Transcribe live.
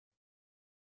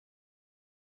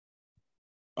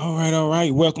All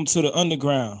right. Welcome to the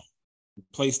underground.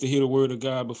 Place to hear the word of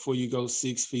God before you go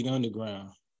 6 feet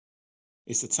underground.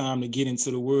 It's a time to get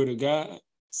into the word of God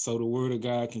so the word of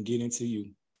God can get into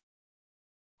you.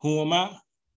 Who am I?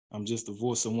 I'm just the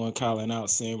voice of one calling out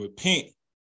saying, repent,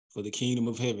 for the kingdom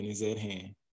of heaven is at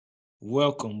hand.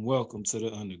 Welcome to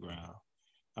the underground.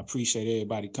 I appreciate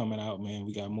everybody coming out, man.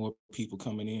 We got more people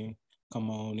coming in. Come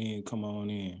on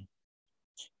in.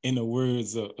 In the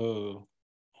words of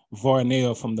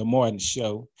Varnell from the Martin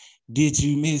Show, did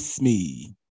you miss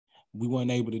me? We weren't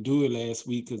able to do it last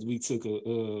week because we took a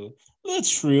little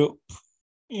trip,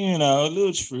 a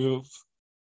little trip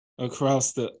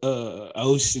across the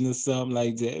ocean or something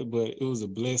like that. But it was a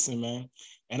blessing, man.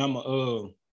 And I'm gonna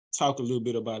talk a little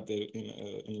bit about that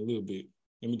in a little bit.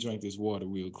 Let me drink this water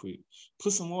real quick.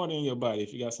 Put some water in your body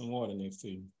if you got some water next to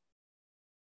you.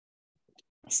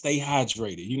 Stay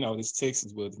hydrated. You know this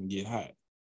Texas weather can get hot,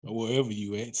 or wherever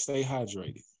you at. Stay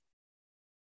hydrated.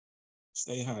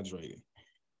 Stay hydrated.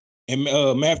 In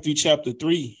Matthew chapter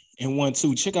 3 and 1,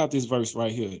 2, check out this verse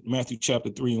right here. Matthew chapter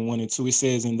 3 and 1 and 2. It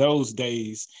says, in those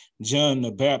days, John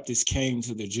the Baptist came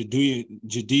to the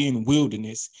Judean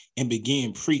wilderness and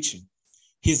began preaching.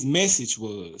 His message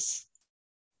was,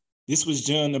 this was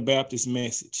John the Baptist's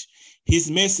message.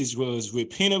 His message was,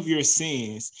 repent of your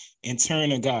sins and turn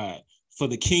to God, for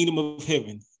the kingdom of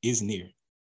heaven is near.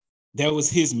 That was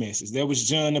his message. That was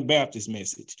John the Baptist's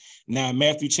message. Now, in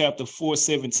Matthew chapter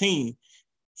 4:17,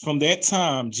 from that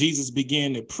time, Jesus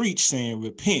began to preach, saying,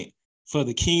 repent, for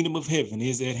the kingdom of heaven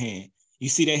is at hand. You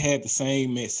see, they had the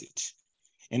same message.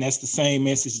 And that's the same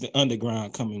message the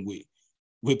underground coming with.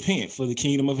 Repent, for the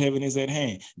kingdom of heaven is at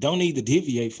hand. Don't need to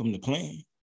deviate from the plan.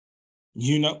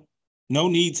 No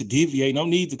need to deviate. No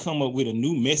need to come up with a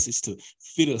new message to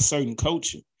fit a certain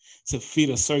culture, to fit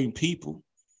a certain people.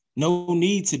 No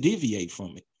need to deviate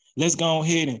from it. Let's go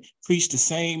ahead and preach the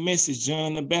same message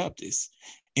John the Baptist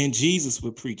and Jesus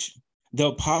were preaching. The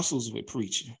apostles were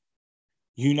preaching.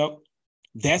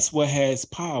 That's what has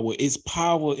power. It's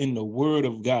power in the word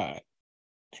of God,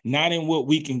 not in what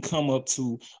we can come up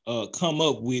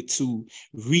with to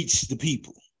reach the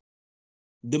people.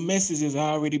 The message has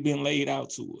already been laid out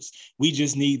to us. We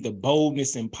just need the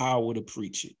boldness and power to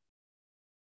preach it.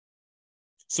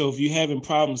 So if you're having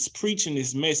problems preaching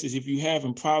this message, if you're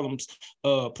having problems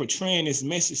portraying this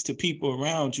message to people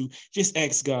around you, just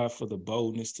ask God for the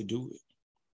boldness to do it.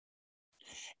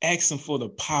 Ask him for the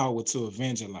power to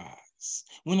evangelize.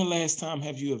 When the last time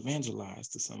have you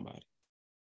evangelized to somebody?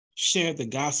 Share the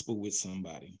gospel with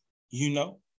somebody.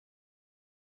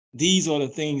 These are the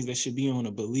things that should be on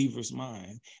a believer's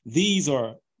mind. These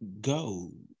are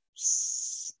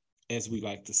goals, as we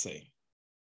like to say.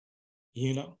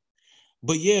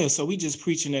 But yeah, so we just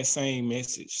preaching that same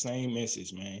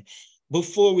message, man.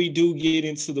 Before we do get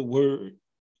into the word,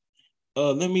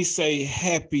 let me say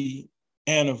happy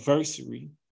anniversary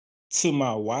to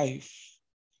my wife.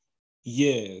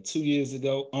 Yeah, 2 years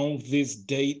ago on this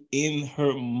date in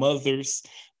her mother's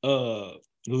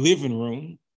living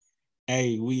room,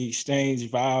 hey, we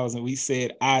exchanged vows and we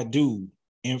said, I do,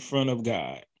 in front of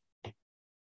God.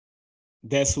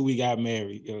 That's who we got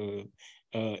married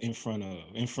in front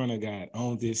of God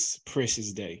on this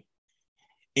precious day.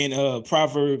 In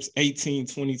Proverbs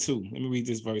 18:22, let me read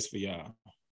this verse for y'all.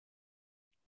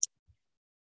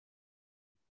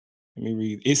 Let me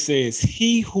read. It says,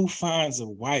 he who finds a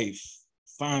wife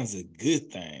finds a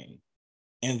good thing.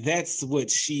 And that's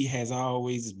what she has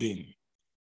always been,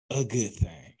 a good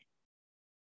thing.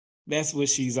 That's what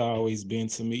she's always been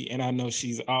to me. And I know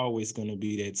she's always going to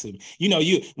be that to me.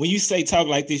 When you say talk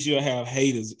like this, you'll have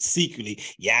haters secretly.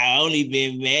 Y'all only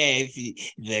been mad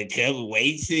the couple,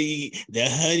 wait till the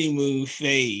honeymoon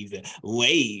phase.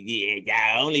 Wait,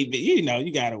 yeah, y'all only been,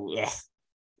 you got to,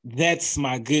 that's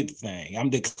my good thing. I'm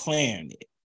declaring it.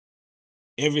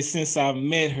 Ever since I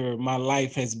met her, my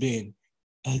life has been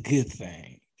a good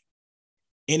thing.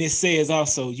 And it says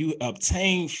also, you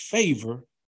obtain favor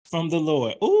from the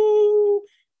Lord. Ooh,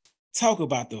 talk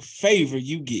about the favor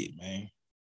you get, man.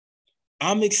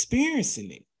 I'm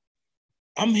experiencing it.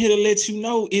 I'm here to let you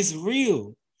know it's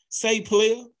real. Say,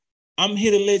 player, I'm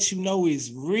here to let you know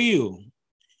it's real.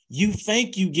 You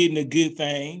think you getting a good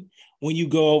thing when you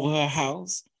go over her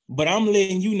house, but I'm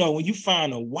letting you know when you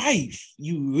find a wife,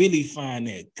 you really find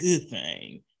that good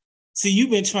thing. See, you've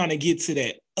been trying to get to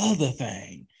that other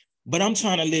thing, but I'm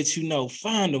trying to let you know,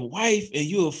 find a wife and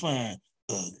you'll find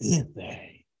a good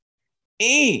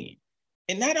thing.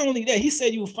 And not only that, he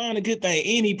said you will find a good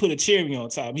thing, and he put a cherry on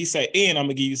top. He said, and I'm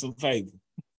gonna give you some favor.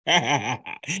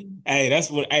 Hey, that's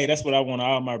what I want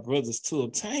all my brothers to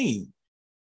obtain.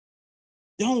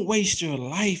 Don't waste your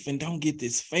life and don't get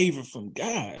this favor from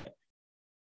God.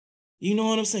 You know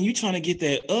what I'm saying? You're trying to get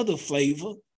that other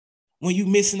flavor when you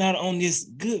missing out on this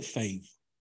good favor.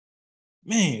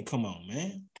 Man, come on,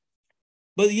 man.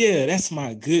 But yeah, that's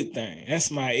my good thing.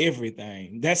 That's my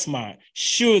everything. That's my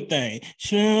sure thing.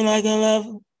 Sure like a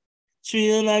lover,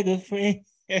 treat like a friend.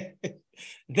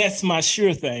 That's my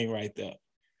sure thing right there.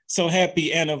 So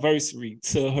happy anniversary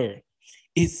to her.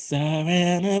 It's our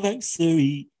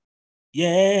anniversary.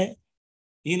 Yeah.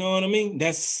 You know what I mean?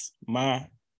 That's my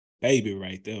baby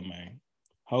right there, man.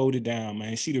 Hold it down,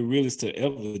 man. She the realest to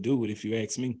ever do it, if you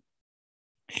ask me.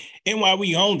 And while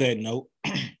we on that note,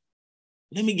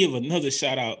 let me give another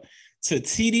shout out to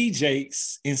TD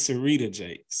Jakes and Sarita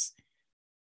Jakes.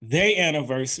 Their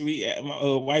anniversary, my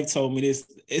wife told me this,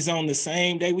 is on the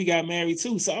same day we got married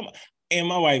too. So and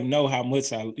my wife know how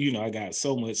much I got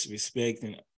so much respect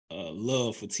and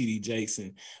love for TD Jakes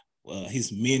and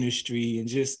his ministry and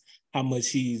just how much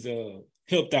he's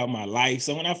helped out my life.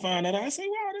 So when I found that out, I say,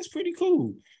 wow, that's pretty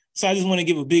cool. So I just want to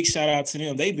give a big shout out to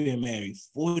them. They've been married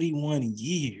 41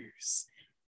 years.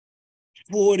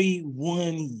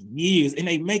 41 years, and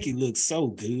they make it look so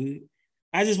good.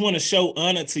 I just want to show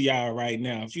honor to y'all right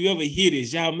now. If you ever hear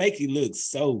this, y'all make it look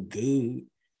so good.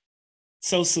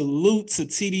 So salute to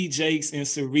TD Jakes and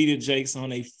Sarita Jakes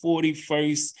on a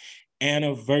 41st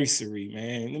anniversary,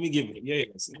 man. Let me give it,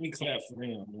 yes. Let me clap for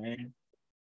them, man.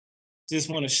 Just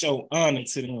want to show honor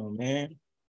to them, man.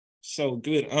 Show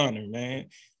good honor, man.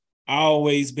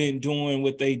 Always been doing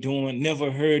what they doing.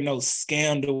 Never heard no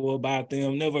scandal about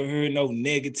them. Never heard no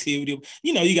negativity.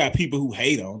 You know, you got people who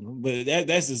hate on them, but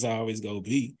that's just always gonna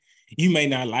be. You may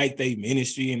not like their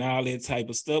ministry and all that type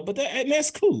of stuff, but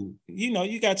that's cool. You know,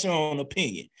 you got your own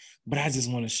opinion. But I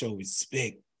just want to show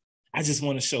respect. I just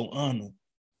want to show honor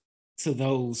to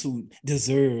those who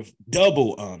deserve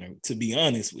double honor, to be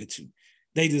honest with you.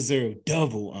 They deserve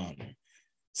double honor.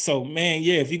 So, man,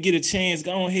 yeah, if you get a chance,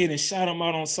 go ahead and shout them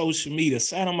out on social media.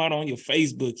 Shout them out on your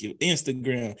Facebook, your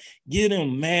Instagram. Give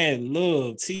them mad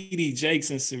love. TD Jakes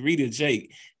and Sarita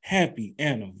Jake. Happy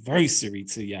anniversary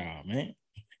to y'all, man.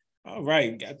 All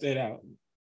right, got that out.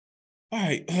 All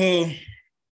right, I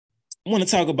want to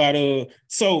talk about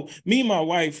so me and my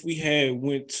wife, we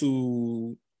went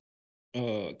to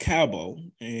Cabo,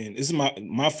 and this is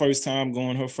my first time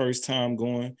going, her first time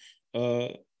going.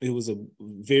 It was a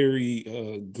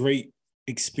very great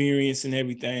experience and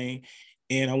everything.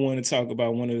 And I want to talk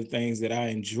about one of the things that I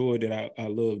enjoyed that I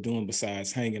love doing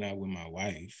besides hanging out with my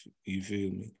wife. You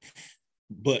feel me?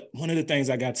 But one of the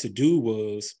things I got to do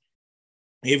was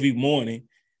every morning,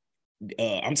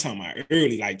 I'm talking about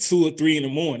early, like 2 or 3 in the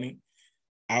morning,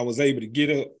 I was able to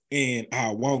get up and I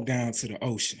walk down to the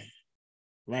ocean,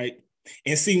 right?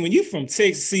 And see, when you're from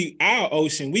Texas, see, our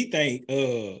ocean, we think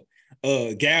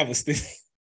Galveston.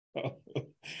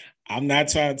 I'm not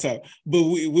trying to talk, but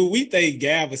we think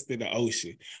Galveston the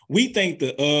ocean. We think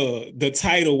the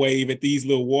tidal wave at these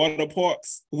little water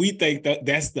parks, we think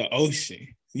that's the ocean.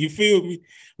 You feel me?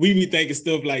 We be thinking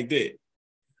stuff like that.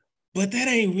 But that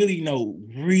ain't really no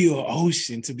real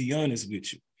ocean, to be honest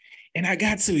with you. And I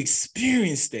got to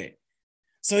experience that.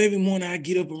 So every morning I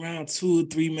get up around 2 or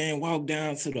 3, man, walk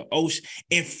down to the ocean.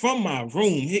 And from my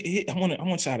room, I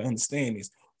want y'all to understand this.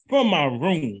 From my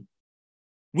room,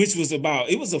 which was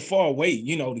it was a far way,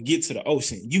 you know, to get to the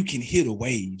ocean. You can hear the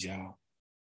waves, y'all.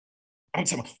 I'm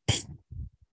talking about.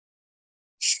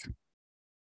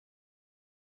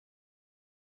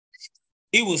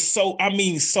 It was so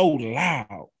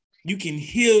loud. You can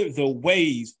hear the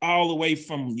waves all the way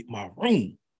from my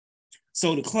room.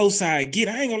 So the closer I get,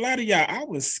 I ain't gonna lie to y'all, I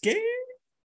was scared.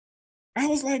 I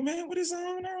was like, man, what is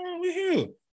going on with here?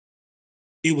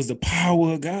 It was the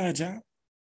power of God, y'all.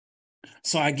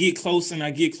 So I get closer and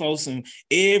I get closer. And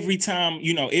every time,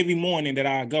 you know, every morning that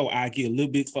I go, I get a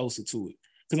little bit closer to it.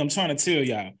 Because I'm trying to tell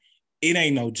y'all, it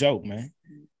ain't no joke, man.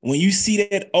 When you see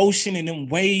that ocean and them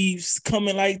waves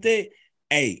coming like that,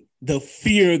 hey, the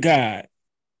fear of God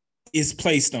is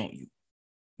placed on you.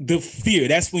 The fear,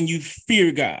 that's when you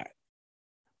fear God.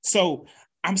 So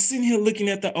I'm sitting here looking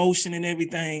at the ocean and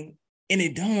everything, and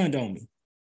it dawned on me.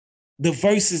 The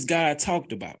verses God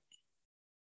talked about.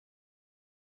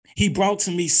 He brought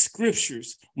to me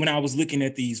scriptures when I was looking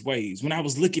at these waves, when I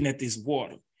was looking at this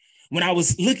water, when I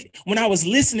was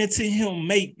listening to him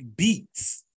make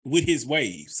beats with his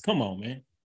waves. Come on, man.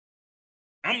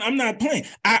 I'm not playing.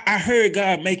 I heard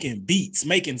God making beats,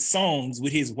 making songs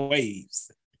with his waves.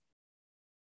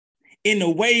 And the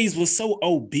waves were so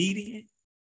obedient.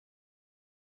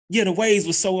 Yeah, the waves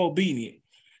were so obedient.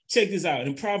 Check this out.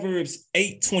 In Proverbs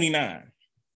 8:29,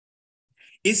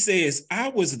 it says, I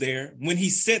was there when he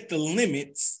set the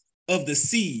limits of the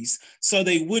seas, so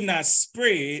they would not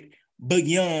spread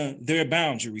beyond their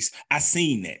boundaries. I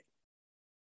seen that.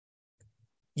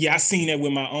 Yeah, I seen that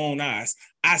with my own eyes.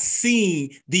 I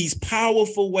seen these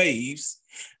powerful waves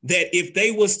that if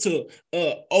they was to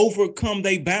overcome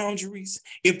their boundaries,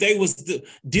 if they was to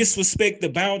disrespect the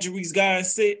boundaries God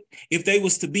set, if they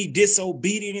was to be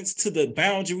disobedient to the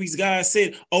boundaries God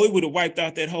said, oh, it would have wiped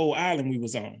out that whole island we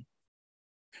was on.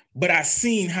 But I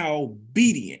seen how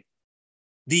obedient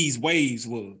these waves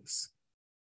was.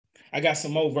 I got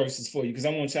some more verses for you because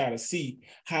I want y'all to see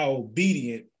how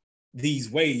obedient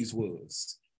these waves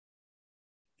was.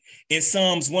 In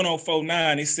Psalms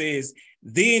 104:9, it says,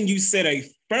 then you set a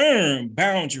firm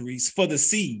boundaries for the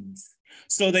seas,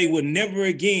 so they will never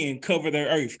again cover the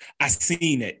earth. I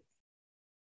seen it.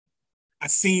 I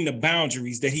seen the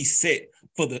boundaries that he set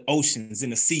for the oceans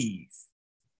and the seas.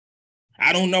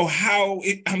 I don't know how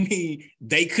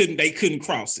they couldn't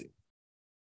cross it.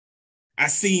 I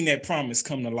seen that promise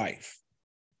come to life.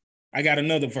 I got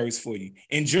another verse for you.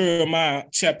 In Jeremiah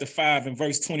chapter 5 and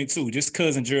verse 22, just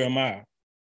cousin Jeremiah.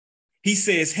 He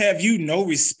says, have you no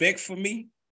respect for me?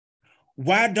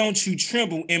 Why don't you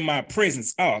tremble in my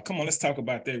presence? Oh, come on, let's talk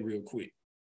about that real quick.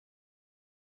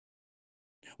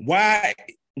 Why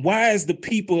is the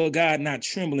people of God not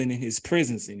trembling in his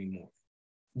presence anymore?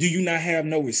 Do you not have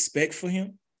no respect for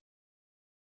him?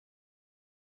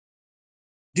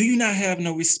 Do you not have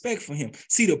no respect for him?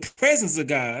 See, the presence of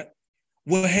God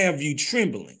will have you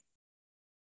trembling.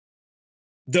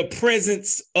 The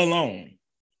presence alone.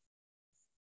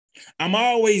 I'm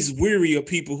always weary of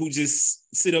people who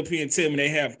just sit up here and tell me they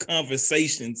have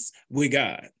conversations with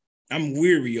God. I'm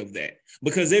weary of that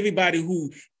because everybody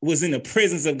who was in the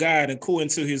presence of God according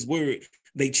to his word,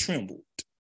 they trembled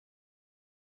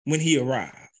when he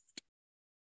arrived.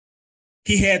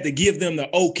 He had to give them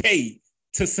the okay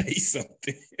to say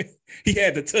something. He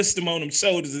had to touch them on them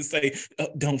shoulders and say,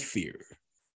 don't fear.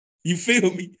 You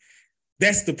feel me?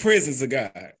 That's the presence of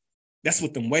God. That's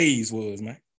what them waves was,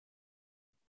 man.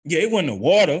 Yeah, it wasn't the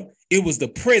water. It was the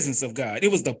presence of God.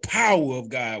 It was the power of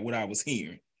God, what I was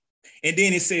hearing. And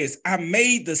then it says, I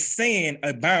made the sand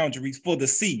a boundary for the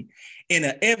sea, and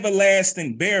an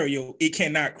everlasting barrier it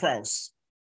cannot cross.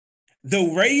 The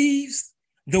waves,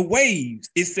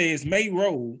 it says, may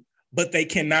roll, but they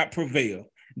cannot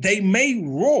prevail. They may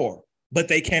roar, but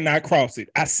they cannot cross it.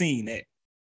 I seen that.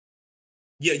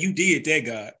 Yeah, you did that,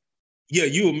 God.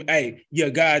 Yeah,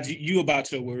 God, you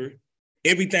about your word.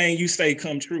 Everything you say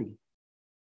come true.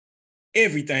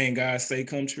 Everything God say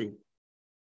come true.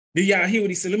 Do y'all hear what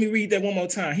he said? Let me read that one more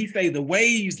time. He say the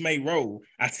waves may roll.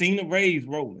 I seen the waves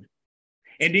rolling.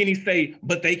 And then he say,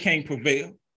 but they can't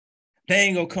prevail. They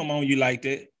ain't gonna come on you like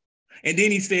that. And then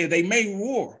he said they may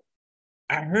roar.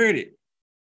 I heard it.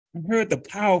 I heard the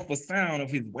powerful sound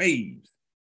of his waves,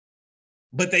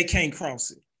 but they can't cross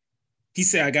it. He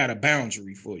said, I got a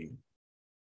boundary for you.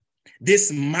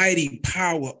 This mighty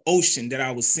power ocean that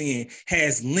I was seeing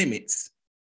has limits.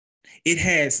 It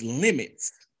has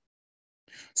limits.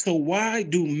 So why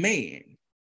do man,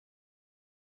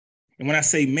 and when I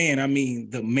say man, I mean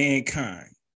the mankind,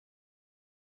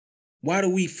 why do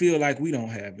we feel like we don't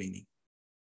have any?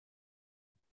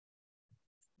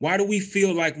 Why do we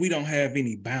feel like we don't have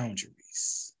any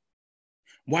boundaries?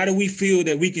 Why do we feel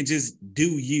that we can just do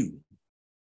you?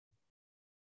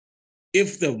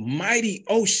 If the mighty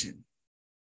ocean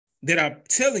that I'm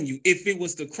telling you, if it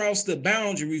was to cross the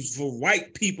boundaries for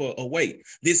white people away,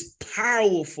 this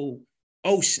powerful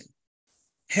ocean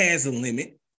has a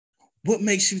limit. What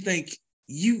makes you think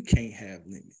you can't have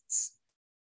limits?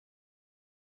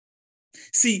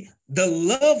 See, the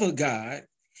love of God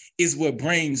is what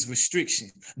brings restriction.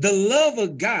 The love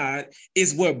of God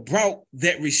is what brought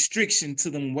that restriction to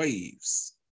them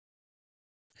waves.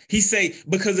 He say,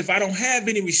 because if I don't have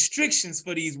any restrictions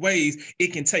for these waves,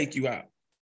 it can take you out.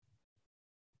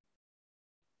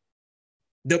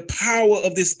 The power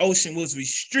of this ocean was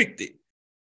restricted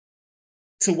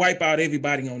to wipe out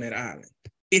everybody on that island.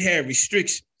 It had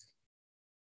restrictions.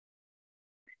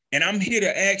 And I'm here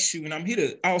to ask you, and I'm here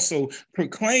to also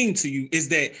proclaim to you, is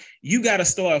that you got to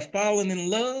start falling in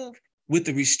love with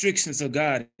the restrictions of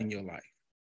God in your life.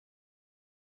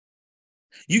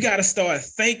 You got to start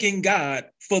thanking God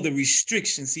for the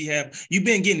restrictions he has. You've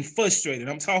been getting frustrated.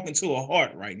 I'm talking to a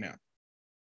heart right now.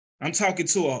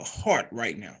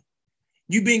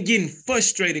 You've been getting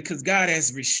frustrated because God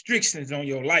has restrictions on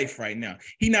your life right now.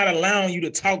 He's not allowing you to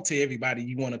talk to everybody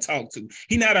you want to talk to.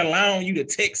 He's not allowing you to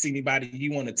text anybody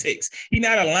you want to text. He's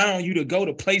not allowing you to go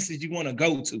to places you want to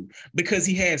go to because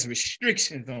he has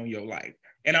restrictions on your life.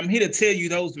 And I'm here to tell you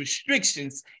those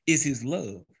restrictions is his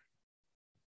love.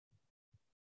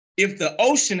 If the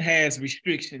ocean has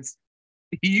restrictions,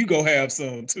 you go have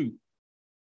some too.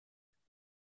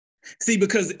 See,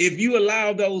 because if you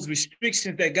allow those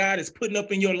restrictions that God is putting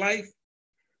up in your life,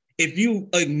 if you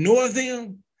ignore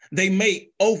them, they may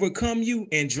overcome you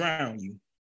and drown you.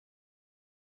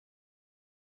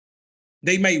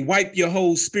 They may wipe your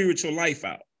whole spiritual life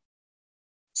out.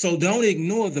 So don't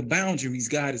ignore the boundaries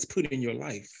God has put in your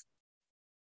life.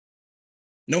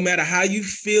 No matter how you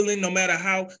feeling, no matter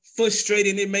how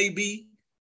frustrating it may be,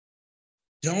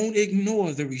 don't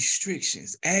ignore the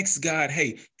restrictions. Ask God,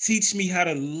 hey, teach me how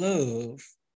to love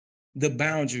the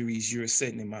boundaries you're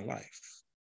setting in my life.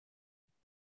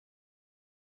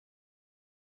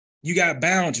 You got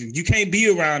boundaries. You can't be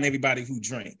around everybody who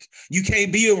drink. You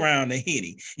can't be around the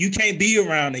Henny. You can't be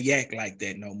around the yak like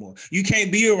that no more. You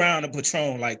can't be around the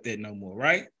Patron like that no more,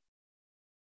 right?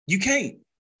 You can't,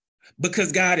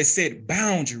 because God has set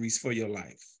boundaries for your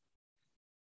life.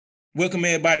 Welcome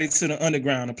everybody to the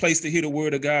underground, a place to hear the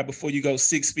word of God before you go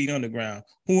 6 feet underground.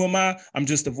 Who am I? I'm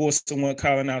just the voice of one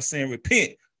calling out saying,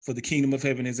 repent, for the kingdom of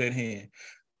heaven is at hand.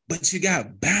 But you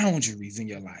got boundaries in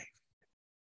your life.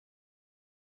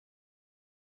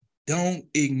 Don't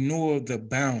ignore the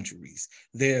boundaries.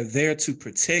 They're there to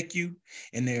protect you,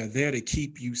 and they're there to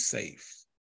keep you safe.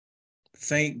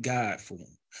 Thank God for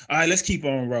them. All right, let's keep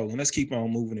on rolling. Let's keep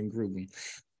on moving and grooving.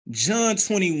 John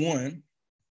 21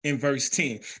 in verse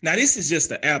 10. Now, this is just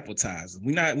the appetizer.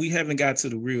 We haven't got to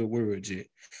the real word yet.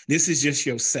 This is just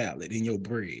your salad and your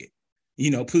bread.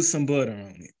 You know, put some butter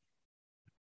on it.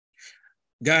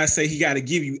 God say he got to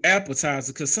give you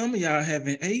appetizer because some of y'all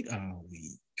haven't ate all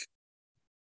week.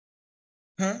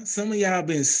 Huh? Some of y'all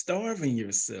been starving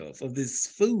yourself of this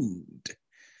food.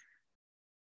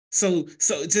 So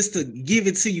just to give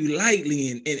it to you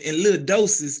lightly in little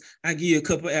doses, I give you a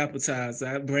couple appetizers.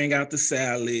 I bring out the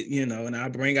salad, you know, and I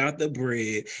bring out the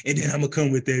bread, and then I'm gonna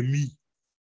come with that meat,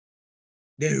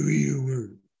 that real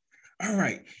word. All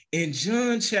right, in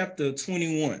John chapter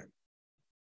 21,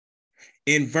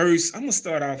 in verse, I'm gonna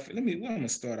start off. Where I'm gonna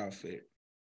start off at.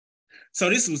 So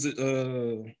this was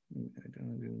okay.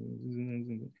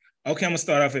 I'm gonna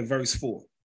start off at verse 4.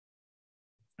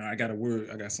 I got a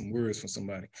word. I got some words from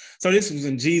somebody. So this was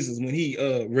in Jesus when he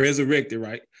resurrected,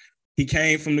 right? He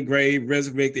came from the grave,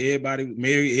 resurrected. Everybody,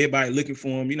 Mary, everybody looking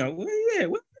for him. You know, what's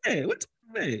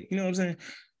that? You know what I'm saying?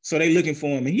 So they looking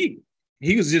for him, and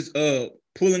he was just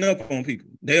pulling up on people.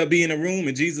 They'll be in a room,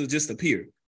 and Jesus just appeared.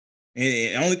 And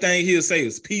the only thing he'll say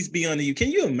is, "Peace be unto you."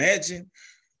 Can you imagine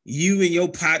you and your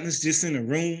partners just in a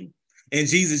room, and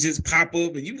Jesus just pop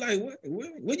up, and you like,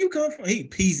 where you come from? He,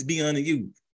 peace be unto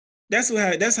you.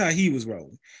 That's how he was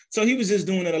rolling. So he was just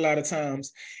doing it a lot of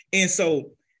times. And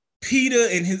so Peter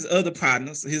and his other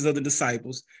partners, his other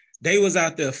disciples, they was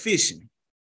out there fishing,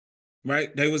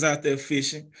 right? They was out there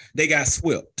fishing. They got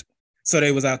swept. So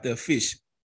they was out there fishing.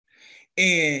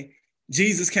 And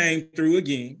Jesus came through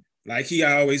again, like he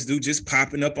always do, just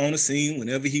popping up on the scene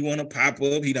whenever he want to pop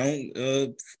up. He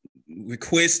don't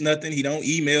request nothing. He don't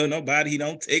email nobody. He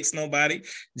don't text nobody.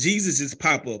 Jesus just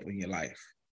pop up in your life.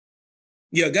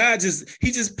 Yeah, God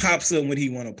just pops up when he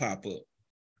want to pop up.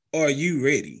 Are you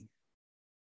ready?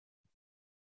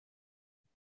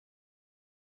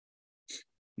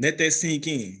 Let that sink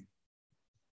in.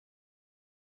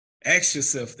 Ask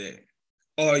yourself that.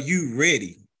 Are you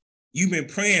ready? You've been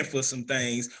praying for some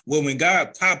things. Well, when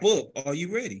God pop up, are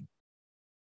you ready?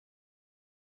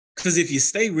 Because if you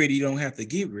stay ready, you don't have to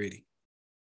get ready.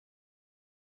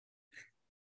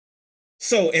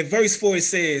 So at verse 4, it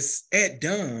says, at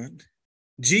dawn,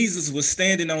 Jesus was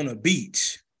standing on a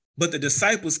beach, but the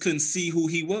disciples couldn't see who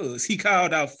he was. He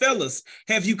called out, fellas,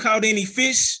 have you caught any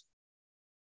fish?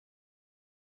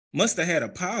 Must have had a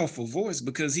powerful voice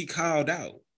because he called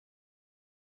out.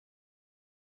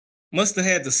 Must have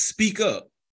had to speak up.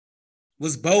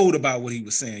 Was bold about what he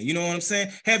was saying. You know what I'm saying?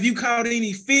 Have you caught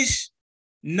any fish?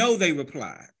 No, they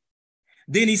replied.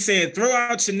 Then he said, throw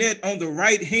out your net on the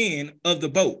right hand of the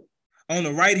boat, on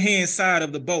the right hand side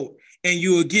of the boat, and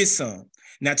you will get some.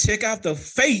 Now check out the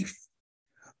faith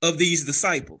of these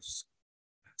disciples.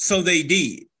 So they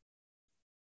did.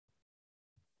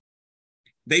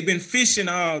 They've been fishing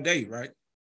all day, right?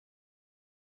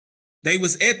 They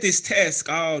was at this task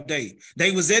all day.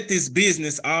 They was at this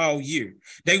business all year.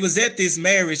 They was at this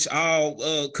marriage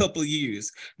all couple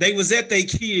years. They was at their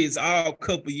kids all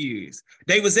couple years.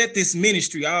 They was at this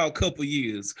ministry all couple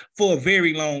years for a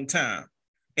very long time.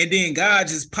 And then God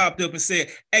just popped up and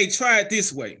said, hey, try it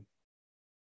this way.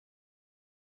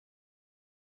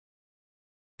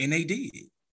 And they did.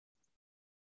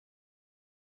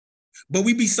 But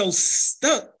we be so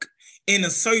stuck in a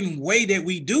certain way that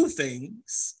we do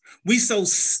things, We so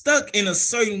stuck in a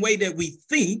certain way that we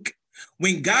think.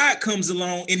 When God comes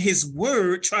along in his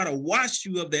word, try to wash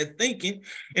you of that thinking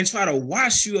and try to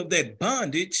wash you of that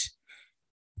bondage,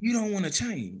 you don't want to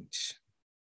change.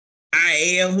 I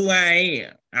am who I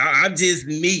am. I'm just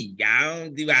me. I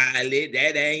don't do all that.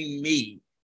 That ain't me.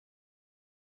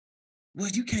 Well,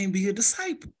 you can't be a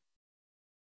disciple.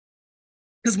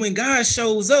 Because when God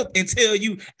shows up and tell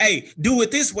you, hey, do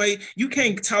it this way, you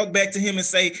can't talk back to him and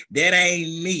say, that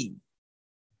ain't me.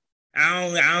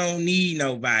 I don't need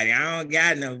nobody. I don't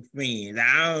got no friends.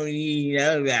 I don't need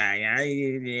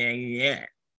nobody.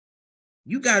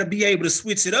 You got to be able to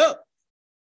switch it up.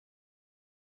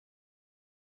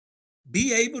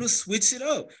 Be able to switch it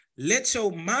up. Let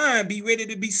your mind be ready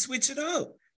to be switched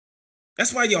up.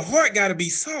 That's why your heart got to be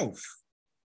soft.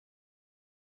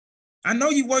 I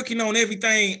know you're working on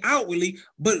everything outwardly,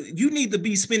 but you need to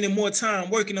be spending more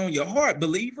time working on your heart,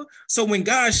 believer. So when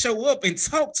God show up and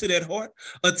talk to that heart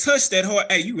or touch that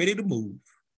heart, hey, you ready to move.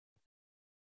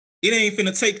 It ain't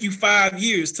finna take you 5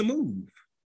 years to move.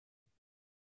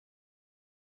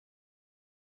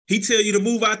 He tell you to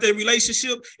move out that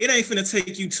relationship, it ain't finna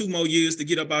take you 2 more years to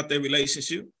get up out that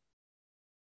relationship.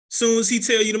 Soon as he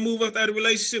tell you to move out that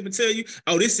relationship and tell you,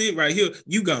 oh, this is it right here,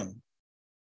 you gone.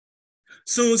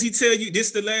 Soon as he tell you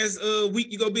this the last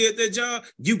week you gonna be at that job,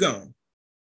 you gone.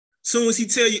 Soon as he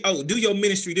tell you, oh, do your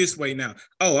ministry this way now.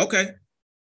 Oh, okay.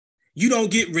 You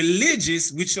don't get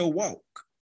religious with your walk.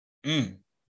 Come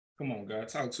on, God,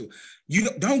 talk to you.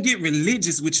 Don't get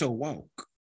religious with your walk.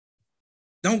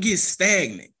 Don't get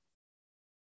stagnant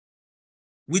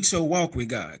with your walk with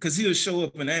God, because he'll show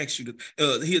up and ask you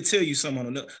to. He'll tell you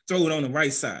something throw it on the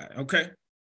right side, okay,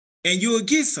 and you'll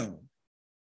get some.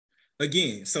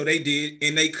 Again, so they did,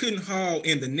 and they couldn't haul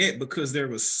in the net because there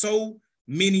were so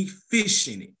many fish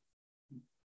in it.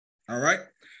 All right.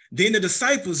 Then the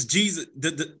disciple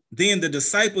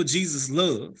Jesus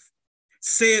loved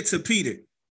said to Peter,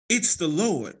 "It's the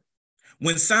Lord."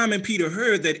 When Simon Peter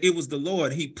heard that it was the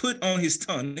Lord, he put on his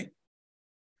tunic,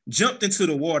 jumped into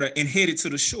the water, and headed to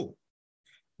the shore.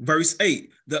 Verse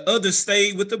 8, the others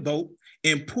stayed with the boat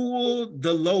and pulled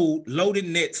the loaded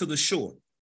net to the shore,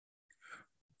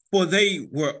 for they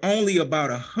were only about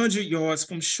 100 yards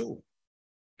from shore.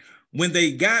 When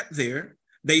they got there,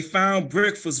 they found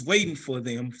breakfast waiting for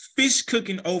them, fish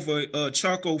cooking over a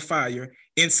charcoal fire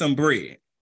and some bread.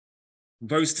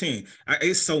 Verse 10,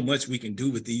 it's so much we can do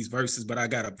with these verses, but I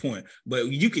got a point. But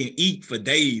you can eat for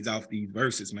days off these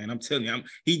verses, man. I'm telling you,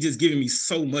 he just giving me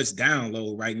so much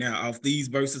download right now off these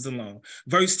verses alone.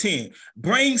 Verse 10,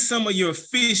 bring some of your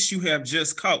fish you have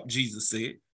just caught, Jesus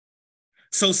said.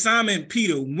 So Simon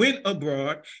Peter went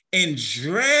abroad and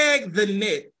dragged the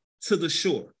net to the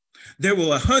shore. There were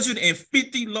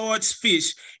 150 large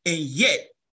fish, and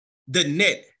yet the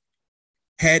net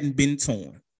hadn't been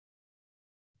torn.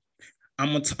 I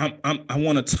want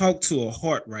to talk to a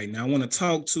heart right now. I want to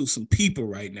talk to some people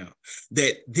right now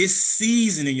that this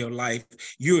season in your life,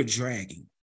 you're dragging.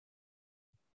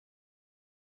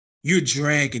 You're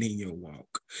dragging in your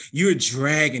walk. You're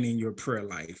dragging in your prayer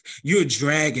life. You're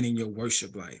dragging in your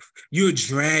worship life. You're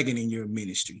dragging in your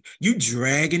ministry. You're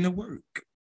dragging the work.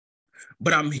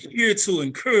 But I'm here to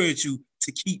encourage you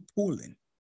to keep pulling.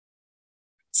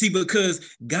 See,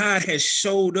 because God has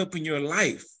showed up in your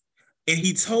life and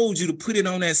he told you to put it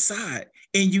on that side,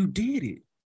 and you did it.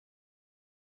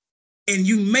 And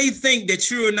you may think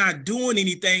that you're not doing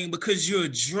anything because you're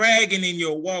dragging in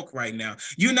your walk right now.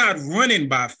 You're not running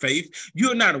by faith.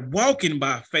 You're not walking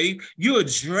by faith. You're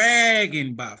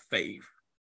dragging by faith.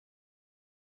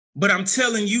 But I'm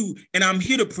telling you, and I'm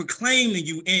here to proclaim to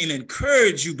you and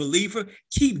encourage you, believer,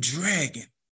 keep dragging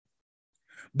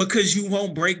because you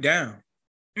won't break down.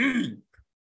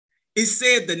 It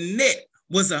said the net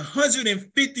was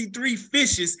 153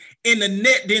 fishes and the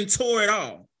net then tore it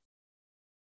all.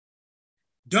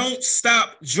 Don't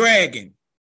stop dragging.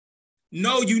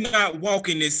 No, you're not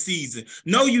walking this season.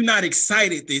 No, you're not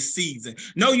excited this season.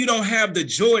 No, you don't have the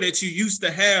joy that you used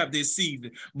to have this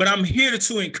season. But I'm here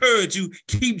to encourage you,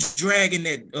 keep dragging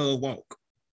that walk.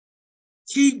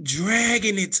 Keep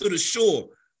dragging it to the shore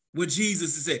where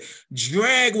Jesus said.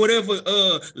 Drag whatever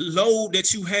load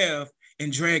that you have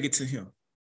and drag it to him.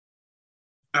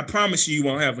 I promise you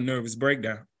won't have a nervous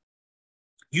breakdown.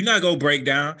 You're not going to break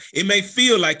down. It may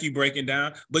feel like you're breaking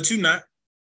down, but you're not.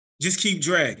 Just keep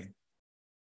dragging.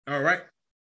 All right?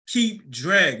 Keep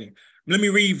dragging. Let me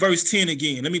read verse 10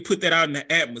 again. Let me put that out in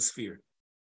the atmosphere.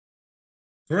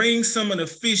 Bring some of the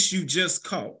fish you just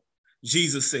caught,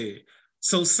 Jesus said.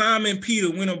 So Simon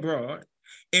Peter went abroad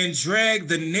and dragged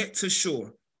the net to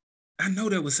shore. I know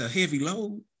that was a heavy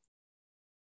load.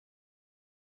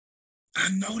 I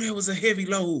know there was a heavy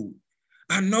load.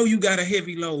 I know you got a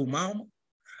heavy load, mama.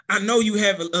 I know you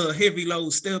have a heavy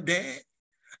load, stepdad.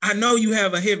 I know you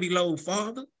have a heavy load,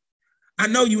 father. I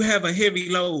know you have a heavy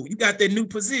load. You got that new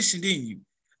position, didn't you?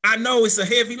 I know it's a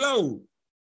heavy load.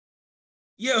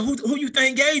 Yeah, who you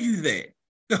think gave you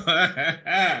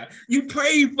that? You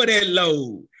prayed for that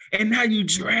load, and now you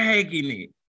dragging it.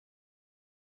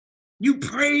 You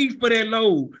prayed for that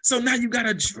load, so now you got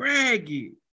to drag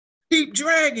it. Keep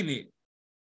dragging it.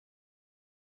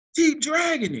 Keep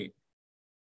dragging it.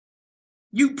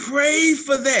 You prayed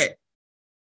for that.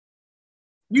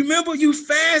 You remember you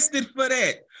fasted for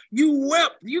that. You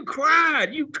wept, you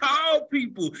cried, you called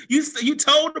people. You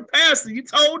told the pastor, you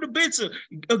told the bishop,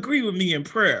 agree with me in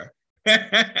prayer.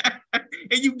 And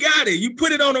you got it. You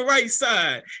put it on the right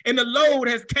side. And the load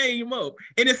has came up.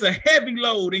 And it's a heavy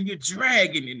load and you're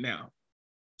dragging it now.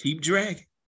 Keep dragging.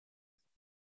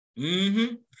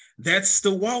 That's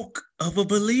the walk of a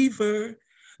believer.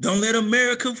 Don't let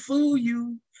America fool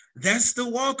you. That's the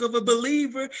walk of a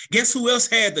believer. Guess who else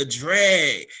had the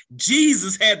drag?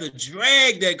 Jesus had to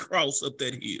drag that cross up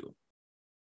that hill.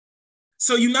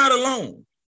 So you're not alone.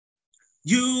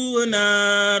 You are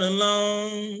not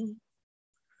alone.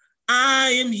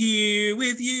 I am here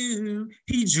with you.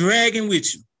 He's dragging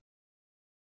with you.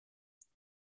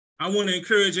 I want to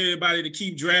encourage everybody to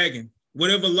keep dragging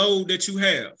whatever load that you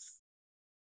have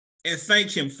and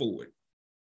thank him for it.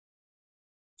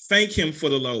 Thank him for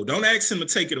the load. Don't ask him to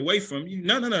take it away from you.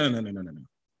 No. Don't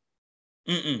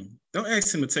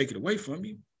ask him to take it away from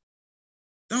you.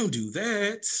 Don't do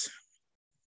that.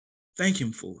 Thank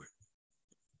him for it.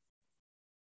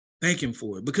 Thank him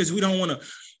for it. Because we don't want to.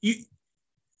 You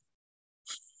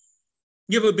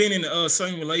ever been in a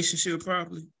certain relationship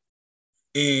probably,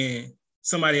 and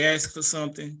somebody asks for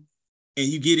something, and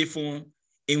you get it for them,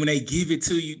 and when they give it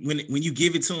to you, when you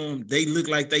give it to them, they look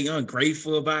like they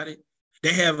ungrateful about it.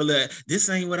 They have a little,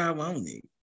 this ain't what I wanted.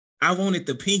 I wanted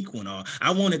the pink one, or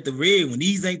I wanted the red one.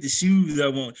 These ain't the shoes I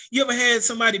want. You ever had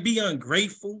somebody be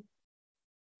ungrateful?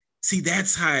 See,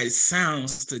 that's how it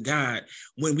sounds to God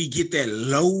when we get that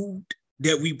load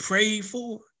that we prayed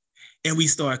for and we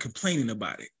start complaining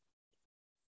about it.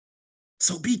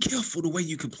 So be careful the way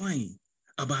you complain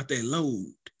about that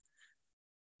load.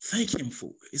 Thank him for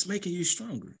it. It's making you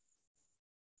stronger.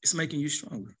 It's making you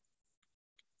stronger.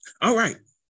 All right.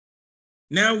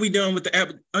 Now we done with the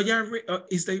apple. Are y'all ready?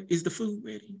 Is the food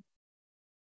ready?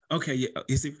 Okay, yeah.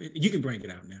 Is it ready? You can bring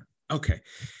it out now. Okay.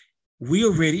 We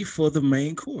are ready for the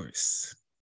main course.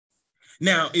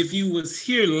 Now, if you was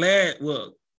here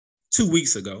 2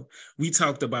 weeks ago, we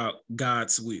talked about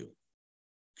God's will.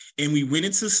 And we went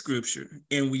into scripture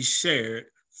and we shared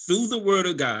through the word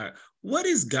of God, what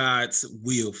is God's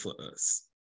will for us?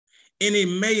 And he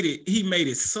made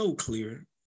it so clear.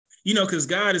 You know, because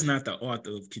God is not the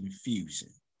author of confusion.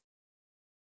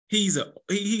 He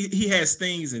has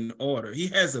things in order. He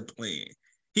has a plan.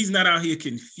 He's not out here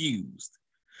confused.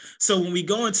 So when we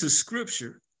go into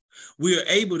scripture, we are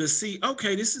able to see,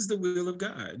 okay, this is the will of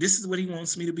God. This is what he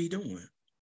wants me to be doing.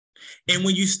 And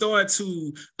when you start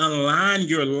to align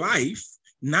your life,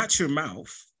 not your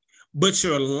mouth, but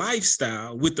your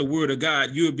lifestyle with the word of God,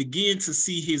 you'll begin to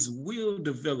see his will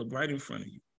develop right in front of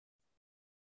you.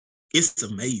 It's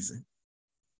amazing.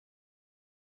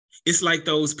 It's like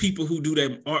those people who do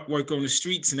that artwork on the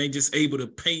streets and they just able to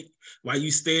paint while you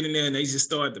standing there and they just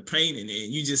start to paint and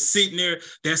you just sitting there.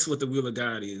 That's what the will of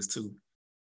God is too.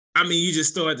 I mean, you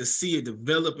just start to see it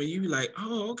develop and you be like,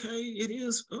 oh, okay, it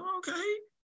is. Oh, okay.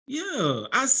 Yeah,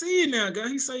 I see it now, God.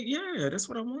 He said, yeah, that's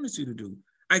what I wanted you to do.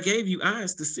 I gave you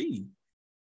eyes to see.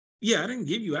 Yeah, I didn't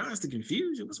give you eyes to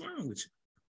confuse you. What's wrong with you?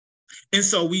 And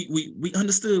so we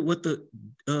understood what the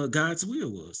God's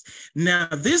will was. Now,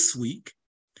 this week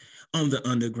on the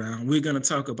underground, we're going to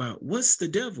talk about what's the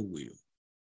devil will.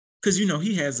 Because, you know,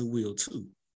 he has a will too.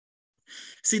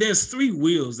 See, there's 3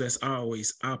 wills that's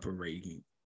always operating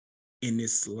in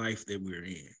this life that we're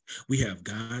in. We have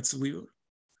God's will,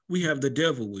 we have the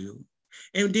devil will,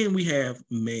 and then we have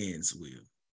man's will.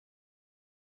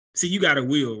 See, you got a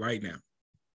will right now.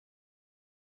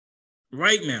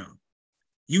 Right now,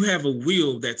 you have a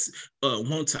will that's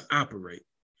want to operate.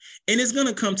 And it's going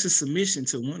to come to submission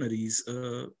to one of these,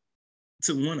 to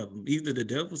one of them, either the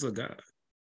devil's or God.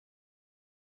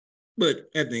 But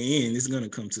at the end, it's going to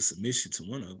come to submission to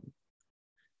one of them.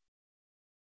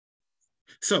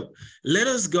 So let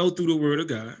us go through the word of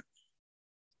God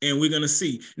and we're going to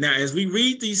see. Now, as we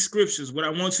read these scriptures, what I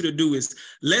want you to do is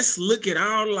let's look at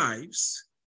our lives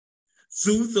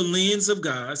through the lens of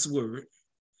God's word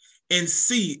and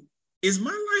see, is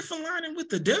my life aligning with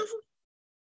the devil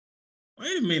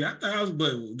Wait a minute, I thought I was,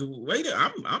 but wait,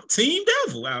 I'm team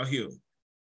devil out here.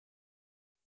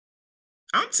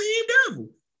 I'm team devil.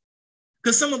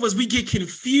 Because some of us, we get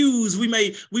confused. We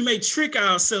may trick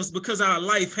ourselves because our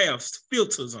life has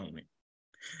filters on it.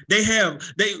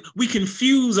 We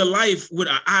confuse a life with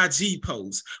an IG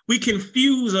post. We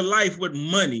confuse a life with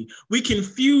money. We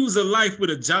confuse a life with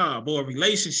a job or a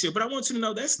relationship. But I want you to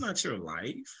know that's not your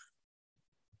life.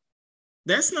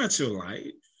 That's not your life.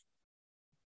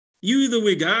 You either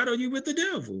with God or you with the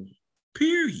devil,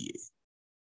 period.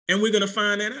 And we're going to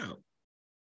find that out.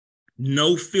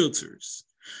 No filters.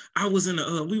 We was in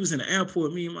the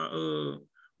airport, me and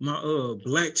my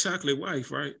black chocolate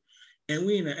wife, right? And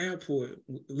we in the airport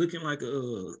looking like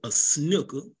a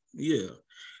snooker, yeah.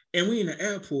 And we in the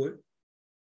airport,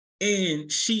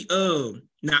 and she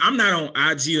now I'm not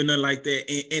on IG or nothing like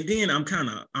that, and then I'm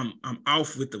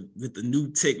off with the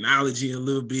new technology a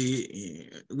little bit,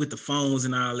 and with the phones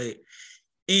and all that.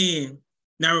 And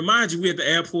now remind you, we're at the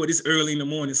airport. It's early in the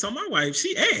morning, so my wife,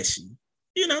 she ashy,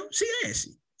 she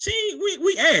ashy.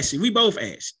 We ashy. We both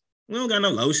ashy. We don't got no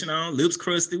lotion on, lips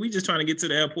crusty. We just trying to get to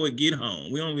the airport, get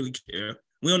home. We don't really care.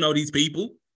 We don't know these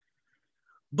people.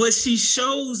 But she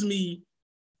shows me,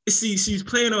 she's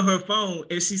playing on her phone,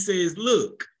 and she says,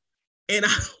 look. And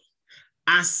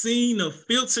I seen a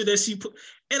filter that she put,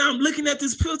 and I'm looking at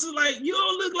this filter like, you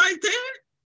don't look like that.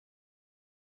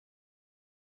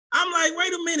 I'm like,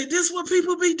 wait a minute, this is what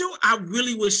people be doing? I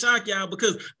really was shocked, y'all,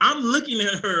 because I'm looking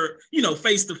at her,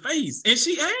 face to face, and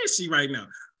she ashy right now.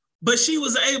 But she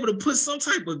was able to put some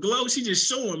type of glow. She just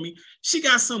showing me. She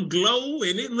got some glow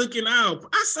and it looking out.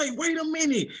 I say, wait a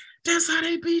minute, that's how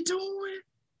they be doing?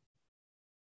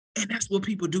 And that's what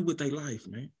people do with their life,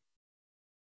 man.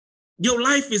 Your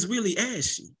life is really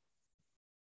ashy.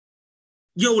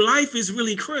 Your life is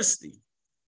really crusty.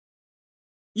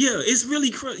 Yeah, it's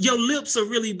really, your lips are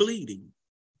really bleeding.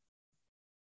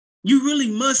 You really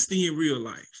musty in real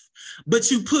life, but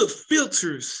you put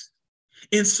filters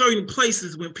in certain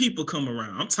places when people come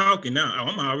around. I'm talking now.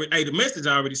 The message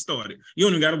already started. You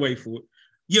don't even got to wait for it.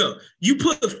 Yeah, you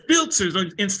put filters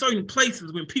in certain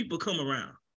places when people come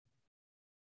around,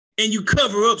 and you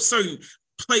cover up certain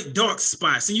dark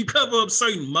spots, and you cover up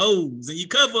certain moles, and you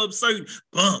cover up certain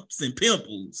bumps and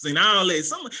pimples and all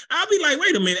that. I'll be like,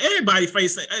 wait a minute, everybody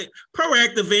facing, hey,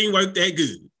 Proactive ain't work that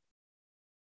good.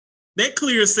 That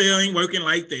clear cell ain't working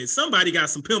like that. Somebody got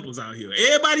some pimples out here.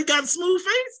 Everybody got a smooth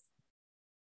face?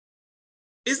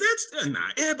 Is that, nah,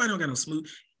 everybody don't got no smooth.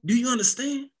 Do you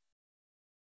understand?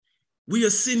 We are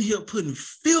sitting here putting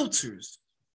filters.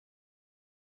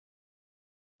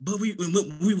 But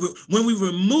when we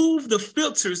remove the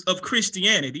filters of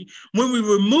Christianity, when we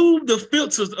remove the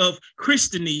filters of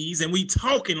Christianese, and we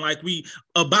talking like we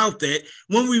about that,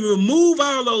 when we remove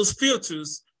all those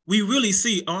filters, we really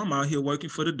see, oh, I'm out here working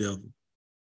for the devil.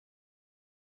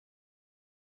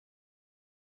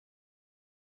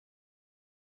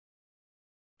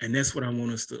 And that's what I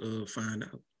want us to find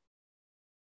out.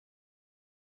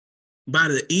 By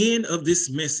the end of this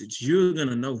message, you're going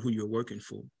to know who you're working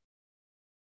for.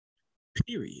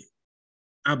 Period.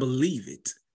 I believe it.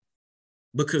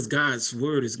 Because God's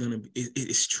word is going to be,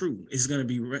 it's true. It's going to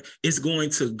be, it's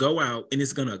going to go out and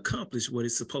it's going to accomplish what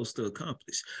it's supposed to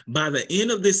accomplish. By the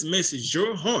end of this message,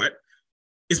 your heart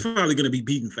is probably going to be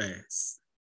beating fast.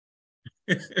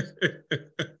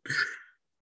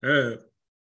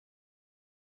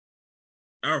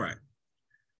 All right.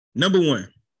 Number 1,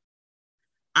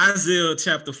 Isaiah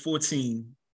chapter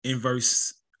 14 in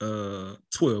verse 12.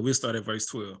 We'll start at verse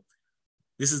 12.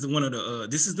 This is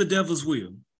this is the devil's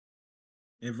will.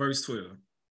 In verse 12.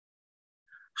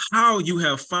 How you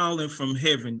have fallen from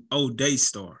heaven, O day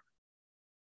star,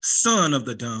 son of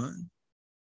the dawn.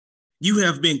 You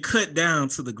have been cut down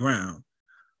to the ground,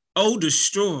 O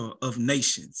destroyer of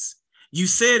nations. You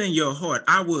said in your heart,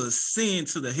 I will ascend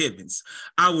to the heavens.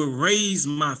 I will raise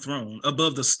my throne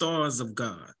above the stars of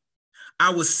God. I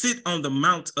will sit on the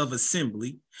mount of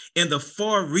assembly in the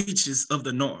far reaches of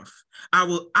the north. I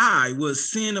will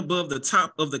ascend above the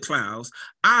top of the clouds.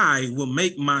 I will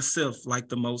make myself like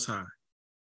the Most High.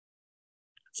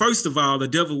 First of all, the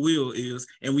devil will is,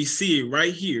 and we see it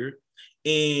right here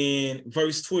in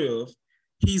verse 12,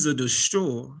 he's a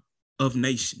destroyer of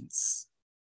nations.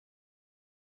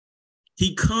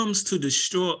 He comes to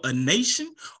destroy a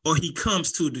nation, or he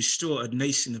comes to destroy a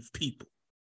nation of people.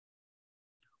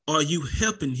 Are you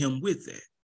helping him with that?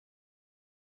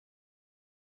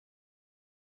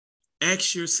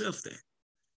 Ask yourself that.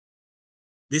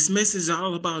 This message is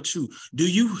all about you. Do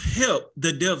you help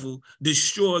the devil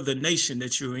destroy the nation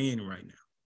that you're in right now?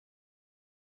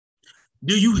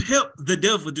 Do you help the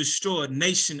devil destroy a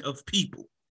nation of people?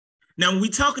 Now, when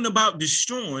we're talking about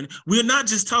destroying, we're not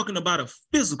just talking about a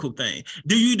physical thing.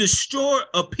 Do you destroy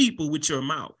a people with your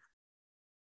mouth?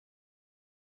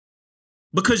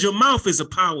 Because your mouth is a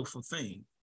powerful thing.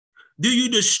 Do you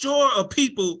destroy a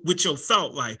people with your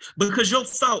thought life? Because your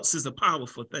thoughts is a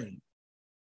powerful thing.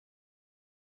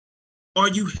 Are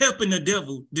you helping the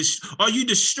devil? Are you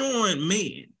destroying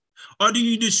men? Or do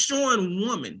you destroying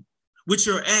women with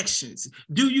your actions?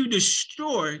 Do you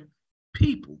destroy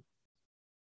people?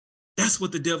 That's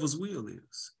what the devil's will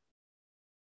is.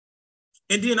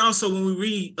 And then also when we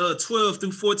read 12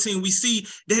 through 14, we see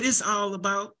that it's all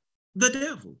about the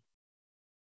devil.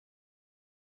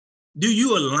 Do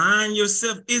you align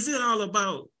yourself? Is it all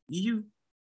about you?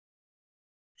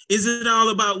 Is it all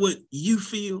about what you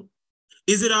feel?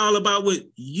 Is it all about what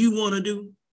you want to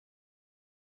do?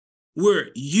 Where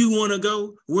you want to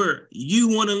go? Where you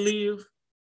want to live?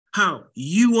 How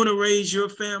you want to raise your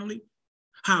family?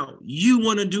 How you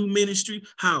want to do ministry?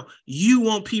 How you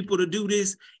want people to do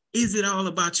this? Is it all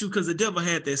about you? Because the devil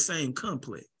had that same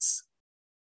complex.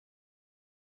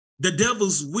 The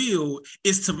devil's will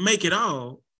is to make it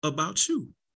all about you.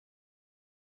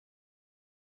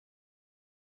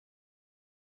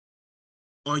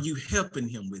 Are you helping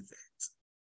him with that?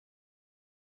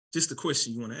 Just a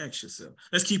question you want to ask yourself.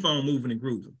 Let's keep on moving and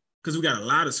grooving because we got a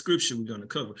lot of scripture we're going to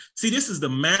cover. See, this is the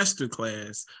master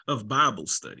class of Bible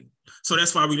study. So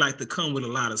that's why we like to come with a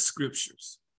lot of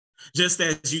scriptures. Just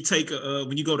as you take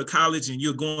when you go to college and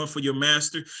you're going for your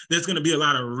master, there's going to be a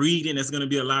lot of reading. There's going to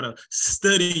be a lot of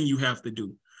studying you have to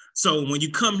do. So when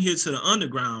you come here to the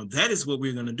underground, that is what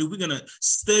we're going to do. We're going to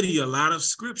study a lot of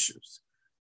scriptures.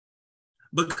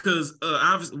 Because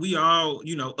obviously we all,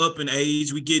 up in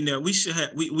age, we getting there. We should have,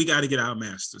 we got to get our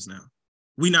masters now.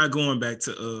 We're not going back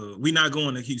to, we're not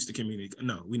going to Houston Community.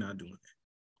 No, we're not doing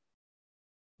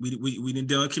that. We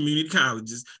done community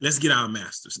colleges. Let's get our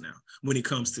masters now when it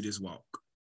comes to this walk.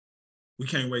 We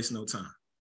can't waste no time.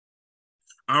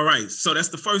 All right, so that's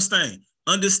the first thing.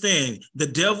 Understand the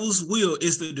devil's will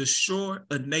is to destroy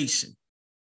a nation.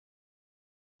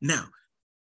 Now,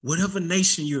 whatever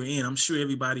nation you're in, I'm sure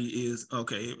everybody is,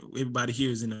 okay, everybody here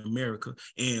is in America,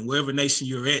 and wherever nation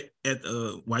you're at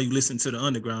while you listen to the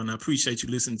underground, I appreciate you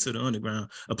listening to the underground,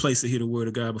 a place to hear the word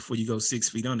of God before you go 6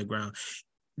 feet underground.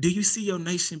 Do you see your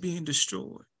nation being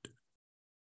destroyed?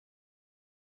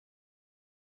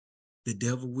 The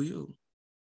devil will.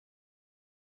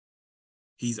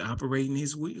 He's operating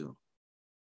his will.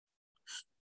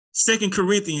 2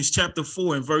 Corinthians chapter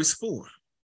 4 and verse 4.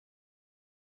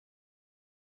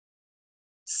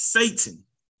 Satan,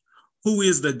 who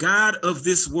is the God of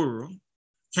this world,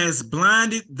 has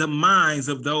blinded the minds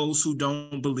of those who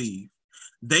don't believe.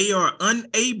 They are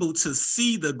unable to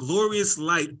see the glorious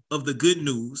light of the good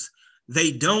news.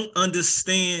 They don't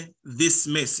understand this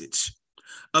message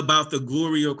about the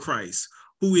glory of Christ,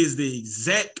 who is the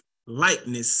exact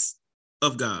likeness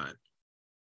of God.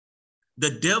 The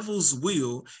devil's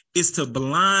will is to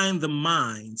blind the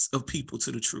minds of people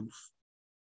to the truth,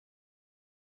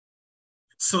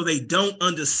 so they don't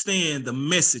understand the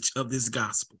message of this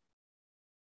gospel.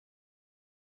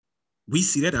 We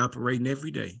see that operating every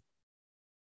day.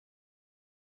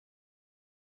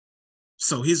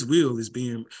 So his will is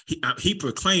being, he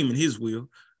proclaiming his will.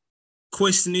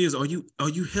 Question is, are you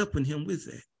helping him with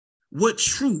that? What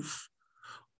truth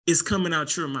is coming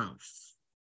out your mouth?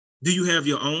 Do you have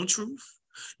your own truth?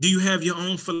 Do you have your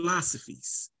own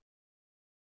philosophies?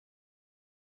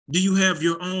 Do you have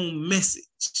your own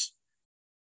message?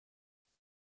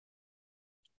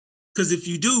 Because if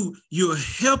you do, you're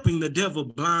helping the devil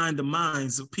blind the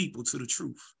minds of people to the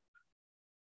truth.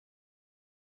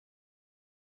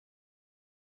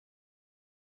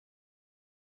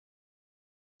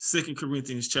 Second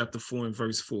Corinthians chapter 4 and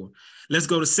verse 4. Let's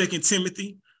go to 2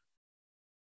 Timothy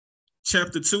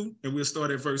chapter 2, and we'll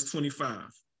start at verse 25.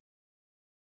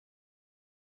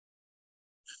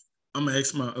 I'm going to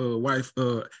ask my wife,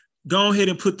 go ahead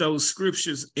and put those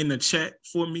scriptures in the chat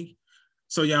for me.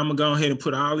 So yeah, I'm going to go ahead and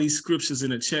put all these scriptures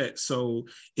in the chat. So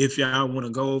if y'all want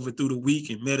to go over through the week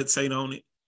and meditate on it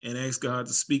and ask God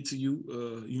to speak to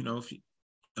you,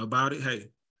 about it, hey,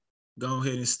 go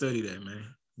ahead and study that, man.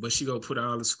 But she gonna put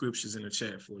all the scriptures in the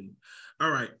chat for you.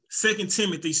 All right, 2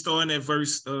 Timothy, starting at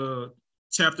verse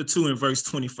chapter 2 and verse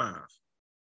 25.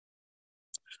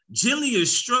 Gently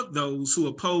instruct those who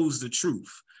oppose the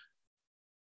truth.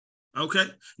 Okay,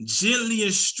 gently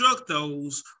instruct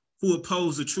those who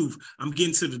oppose the truth. I'm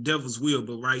getting to the devil's will,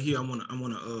 but right here, I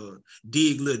wanna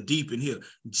dig a little deep in here.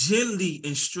 Gently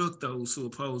instruct those who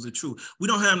oppose the truth. We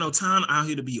don't have no time out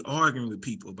here to be arguing with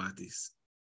people about this.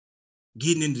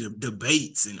 Getting into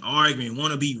debates and arguing,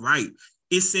 want to be right.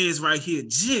 it says right here,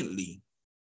 gently,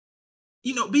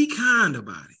 be kind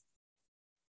about it.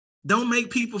 Don't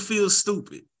make people feel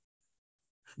stupid.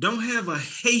 Don't have a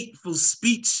hateful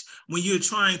speech when you're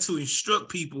trying to instruct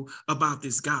people about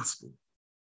this gospel.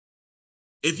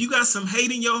 If you got some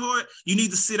hate in your heart, you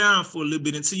need to sit down for a little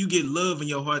bit until you get love in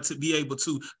your heart to be able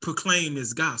to proclaim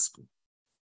this gospel.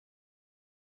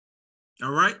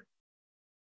 All right?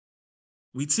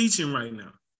 We teaching right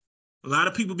now. A lot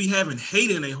of people be having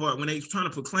hate in their heart when they trying to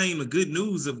proclaim the good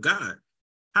news of God.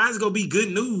 How's it going to be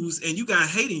good news and you got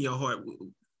hate in your heart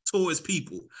towards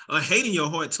people, or hate in your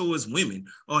heart towards women,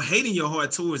 or hate in your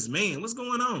heart towards man? What's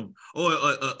going on? Or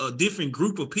a different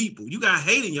group of people. You got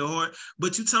hate in your heart,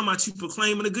 but you talking about you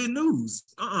proclaiming the good news.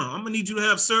 I'm going to need you to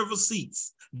have several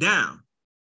seats down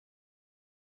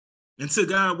until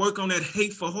God work on that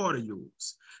hateful heart of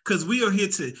yours. Because we are here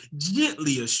to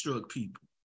gently instruct people.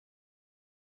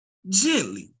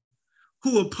 Gently.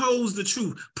 Who oppose the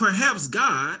truth. Perhaps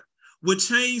God would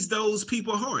change those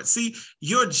people's hearts. See,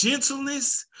 your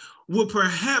gentleness will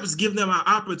perhaps give them an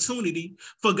opportunity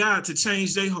for God to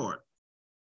change their heart.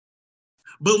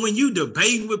 But when you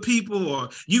debating with people, or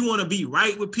you want to be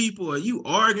right with people, or you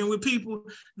arguing with people,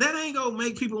 that ain't going to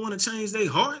make people want to change their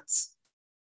hearts.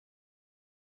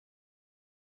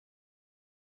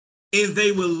 And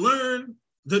they will learn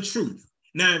the truth.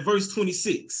 Now in verse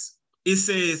 26, it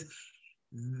says,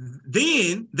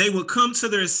 then they will come to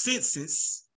their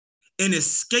senses and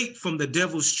escape from the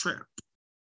devil's trap.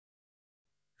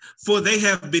 For they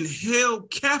have been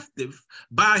held captive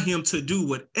by him to do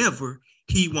whatever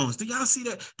he wants. Do y'all see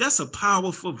that? That's a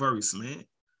powerful verse, man.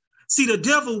 See, the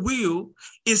devil will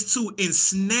is to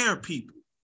ensnare people,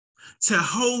 to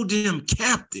hold them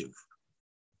captive,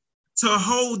 to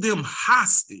hold them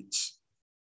hostage,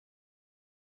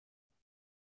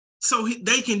 so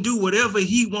they can do whatever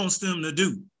he wants them to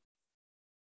do.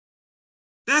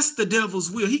 That's the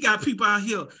devil's will. He got people out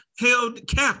here held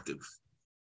captive.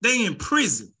 They in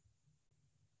prison.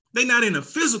 They not in a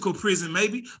physical prison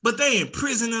maybe, but they in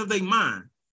prison of their mind.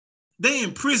 They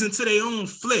in prison to their own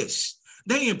flesh.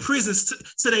 They in prison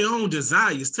to their own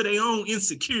desires, to their own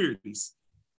insecurities.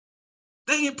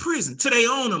 They in prison to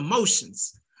their own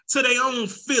emotions, to their own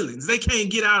feelings. They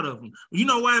can't get out of them. You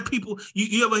know why people,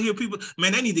 you ever hear people,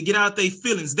 man, they need to get out their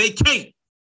feelings. They can't.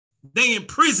 They in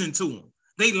prison to them.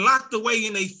 They locked away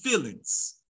in their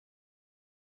feelings.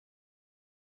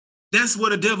 That's where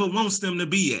the devil wants them to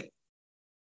be at.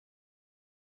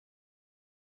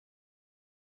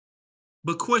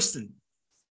 But question,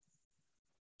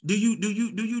 do you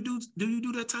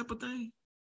do that type of thing?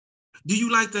 Do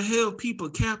you like to hold people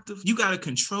captive? You got a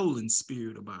controlling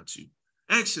spirit about you.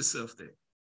 Ask yourself that.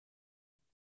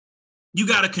 You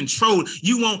got to control.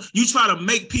 You try to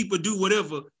make people do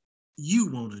whatever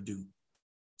you want to do.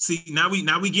 See, now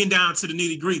we getting down to the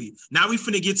nitty gritty. Now we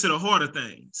finna get to the heart of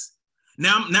things.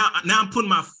 Now I'm putting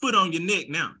my foot on your neck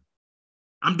now.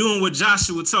 I'm doing what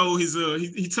Joshua told his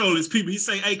he told his people. He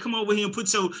say, hey, come over here and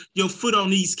put your foot on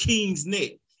these kings'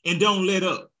 neck and don't let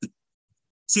up.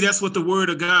 See, that's what the word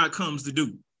of God comes to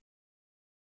do.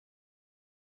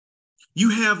 You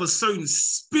have a certain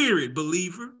spirit,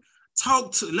 believer.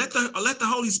 Let the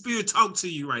Holy Spirit talk to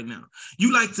you right now.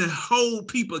 You like to hold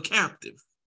people captive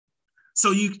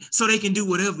so they can do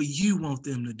whatever you want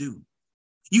them to do.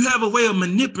 You have a way of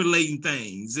manipulating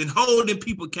things and holding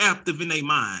people captive in their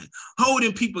mind,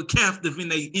 holding people captive in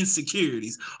their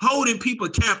insecurities, holding people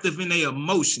captive in their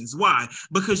emotions. Why?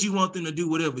 Because you want them to do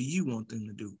whatever you want them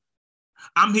to do.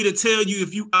 I'm here to tell you,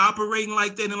 if you operating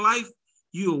like that in life,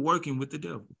 you are working with the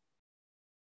devil.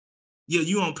 Yeah,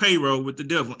 you on payroll with the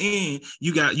devil, and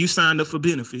you signed up for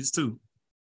benefits too.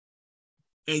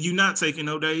 And you're not taking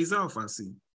no days off, I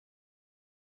see.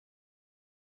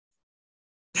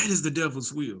 That is the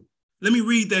devil's will. Let me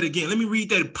read that again. Let me read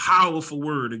that powerful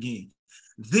word again.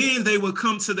 Then they will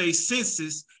come to their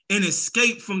senses and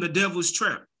escape from the devil's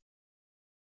trap.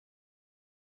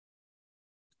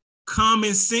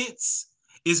 Common sense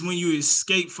is when you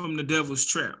escape from the devil's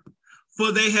trap.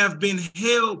 For they have been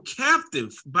held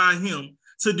captive by him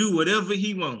to do whatever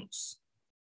he wants.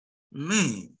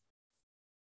 Man,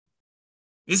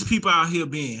 it's people out here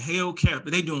being held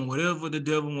captive. They doing whatever the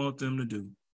devil wants them to do.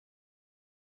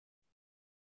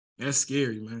 That's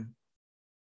scary, man.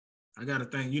 I got to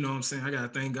thank, you know what I'm saying? I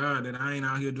got to thank God that I ain't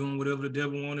out here doing whatever the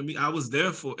devil wanted me. I was there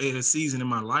at a season in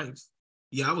my life.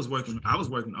 Yeah, I was working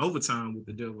overtime with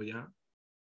the devil, y'all.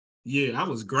 Yeah, I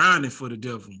was grinding for the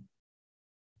devil.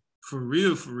 For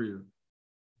real, for real.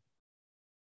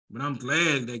 But I'm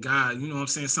glad that God, you know what I'm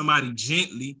saying, somebody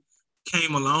gently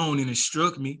came along and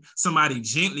instruct me. Somebody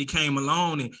gently came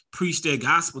along and preached their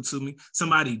gospel to me.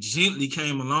 Somebody gently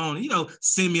came along and,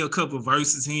 send me a couple of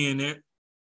verses here and there.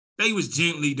 They was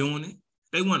gently doing it.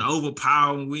 They weren't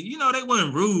overpowering with it. They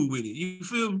weren't rude with it. You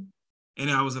feel me? And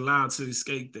I was allowed to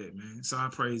escape that, man. So I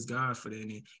praise God for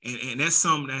that. And that's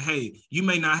something that, hey, you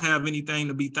may not have anything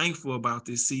to be thankful about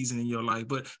this season in your life,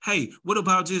 but hey, what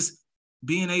about just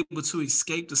being able to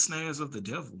escape the snares of the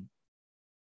devil?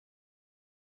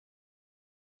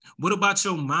 What about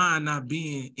your mind not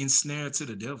being ensnared to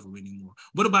the devil anymore?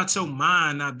 What about your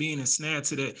mind not being ensnared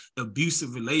to that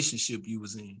abusive relationship you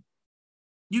was in?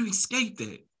 You escaped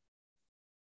that.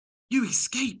 You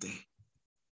escaped that.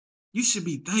 You should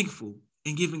be thankful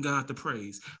and giving God the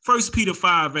praise. 1 Peter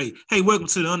 5:8. Hey, welcome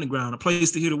to the underground, a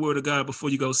place to hear the word of God before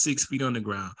you go 6 feet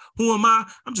underground. Who am I?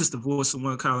 I'm just the voice of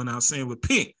one calling out saying,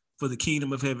 repent, for the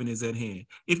kingdom of heaven is at hand.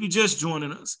 If you're just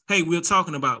joining us, hey, we're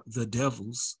talking about the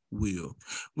devil's will.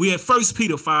 We at 1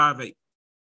 Peter 5:8.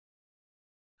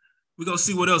 We're going to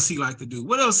see what else he like to do.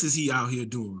 What else is he out here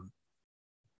doing?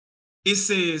 It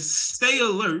says, stay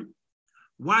alert.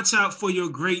 Watch out for your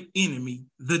great enemy,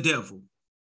 the devil.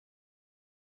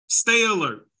 Stay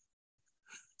alert.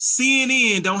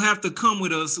 CNN don't have to come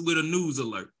with us with a news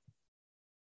alert.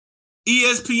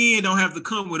 ESPN don't have to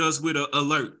come with us with an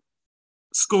alert.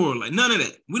 Score alert. None of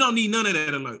that. We don't need none of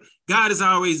that alert. God has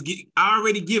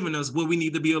already given us what we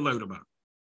need to be alert about.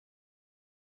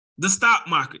 The stock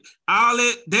market. All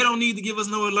that, they don't need to give us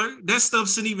no alert. That stuff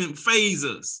shouldn't even faze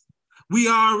us. We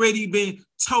already been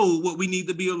told what we need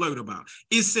to be alert about.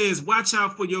 It says, watch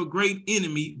out for your great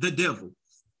enemy, the devil.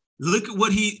 Look at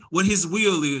what his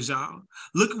will is, y'all.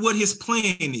 Look at what his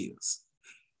plan is.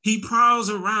 He prowls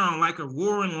around like a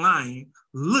roaring lion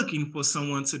looking for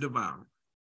someone to devour.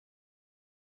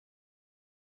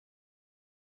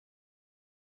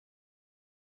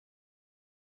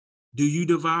 Do you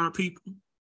devour people?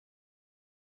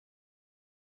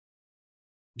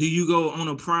 Do you go on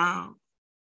a prowl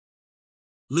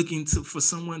looking for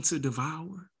someone to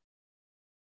devour?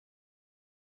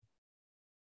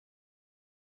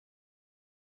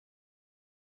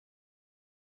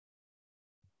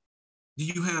 Do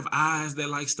you have eyes that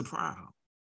likes to prowl?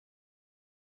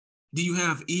 Do you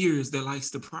have ears that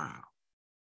likes to prowl?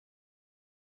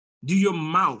 Do your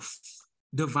mouth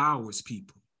devours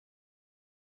people?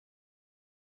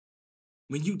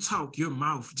 When you talk, your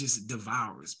mouth just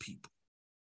devours people.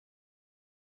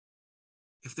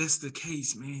 If that's the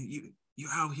case, man,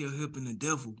 you're out here helping the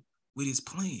devil with his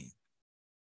plan.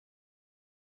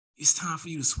 It's time for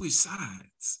you to switch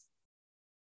sides.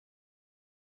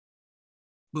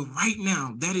 But right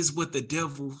now, that is what the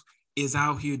devil is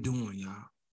out here doing, y'all.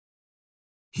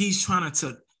 He's trying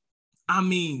to,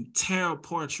 tear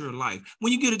apart your life.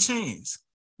 When you get a chance,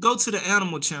 go to the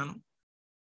Animal Channel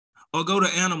or go to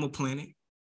Animal Planet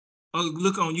or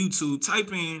look on YouTube,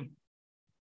 type in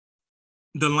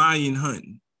the lion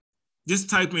hunting. Just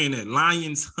type in that,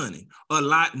 lions hunting or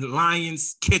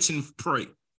lions catching prey.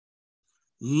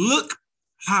 Look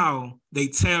how they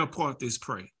tear apart this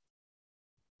prey.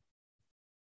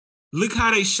 Look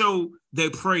how they show their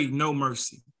prey no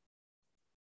mercy.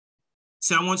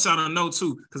 See, I want y'all to know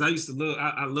too, because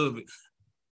I love it.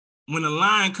 When a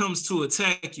lion comes to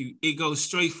attack you, it goes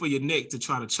straight for your neck to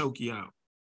try to choke you out.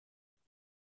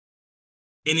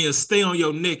 And it'll stay on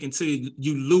your neck until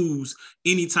you lose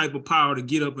any type of power to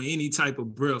get up or any type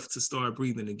of breath to start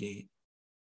breathing again.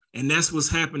 And that's what's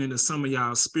happening to some of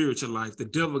y'all's spiritual life. The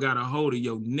devil got a hold of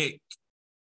your neck.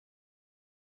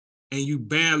 And you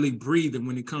barely breathing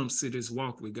when it comes to this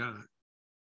walk with God.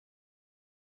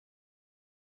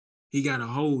 He got a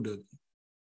hold of you.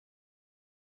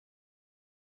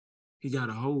 He got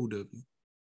a hold of you.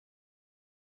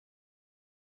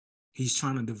 He's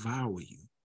trying to devour you.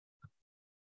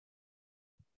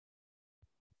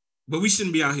 But we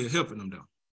shouldn't be out here helping them, though.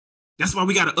 That's why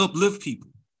we got to uplift people.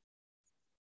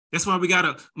 That's why we got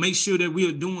to make sure that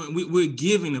we're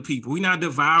giving to people. We're not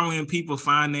devouring people's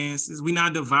finances. We're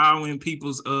not devouring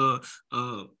people's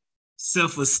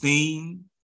self-esteem.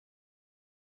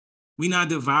 We're not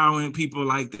devouring people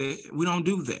like that. We don't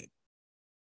do that.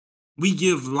 We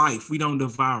give life. We don't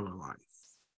devour life.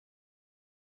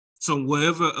 So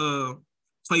whatever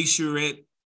place you're at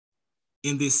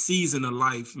in this season of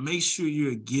life, make sure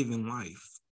you're giving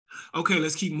life. Okay,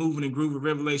 let's keep moving and grooving.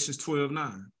 Revelations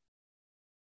 12:9.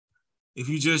 If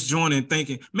you just join in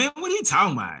thinking, man, what are you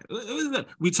talking about?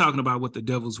 We're talking about what the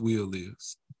devil's will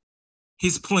is.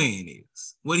 His plan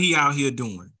is. What he out here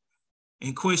doing.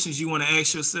 And questions you want to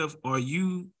ask yourself, are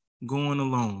you going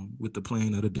along with the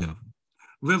plan of the devil?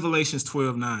 Revelations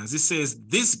 12:9. It says,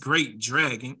 this great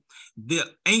dragon, the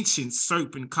ancient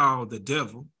serpent called the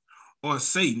devil or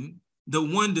Satan, the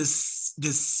one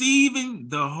deceiving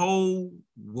the whole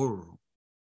world.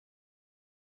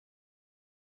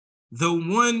 The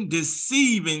one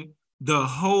deceiving the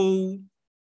whole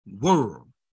world.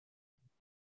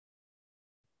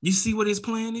 You see what his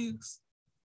plan is?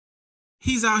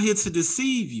 He's out here to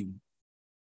deceive you.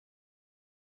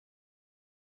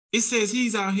 It says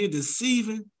he's out here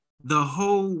deceiving the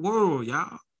whole world,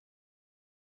 y'all.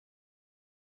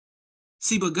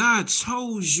 See, but God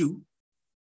chose you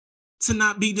to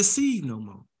not be deceived no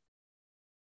more.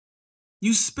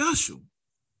 You special.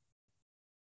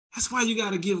 That's why you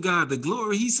got to give God the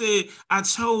glory. He said, I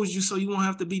chose you so you won't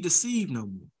have to be deceived no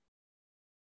more.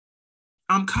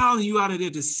 I'm calling you out of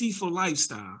that deceitful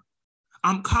lifestyle.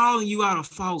 I'm calling you out of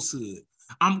falsehood.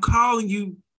 I'm calling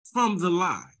you from the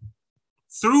lie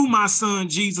through my son,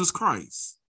 Jesus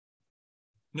Christ.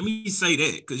 Let me say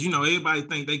that, because, everybody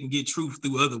think they can get truth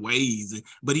through other ways.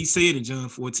 But he said in John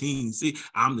 14, see,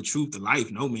 I'm the truth, the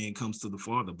life. No man comes to the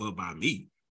Father but by me.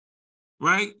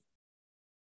 Right?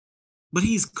 But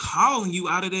he's calling you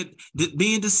out of that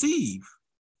being deceived.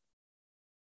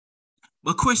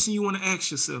 A question you want to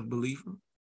ask yourself, believer.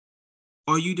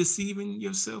 Are you deceiving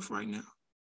yourself right now?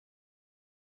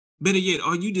 Better yet,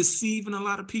 are you deceiving a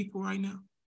lot of people right now?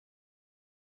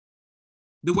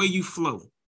 The way you flow,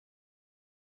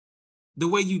 the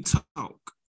way you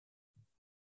talk,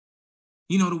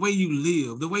 the way you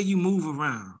live, the way you move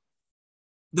around,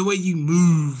 the way you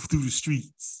move through the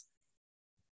streets.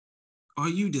 Are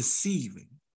you deceiving?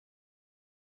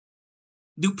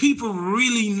 Do people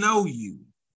really know you?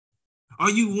 Are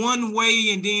you one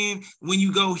way and then when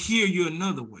you go here, you're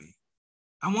another way?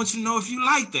 I want you to know if you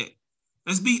like that.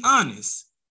 Let's be honest.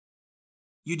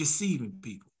 You're deceiving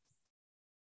people.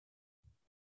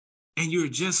 And you're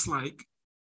just like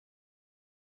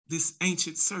this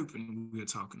ancient serpent we're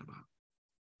talking about.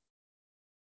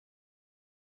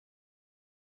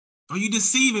 Are you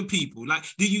deceiving people? Like,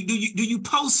 do you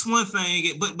post one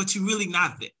thing, but you're really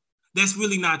not that? That's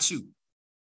really not you.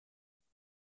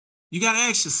 You got to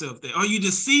ask yourself that. Are you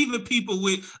deceiving people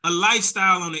with a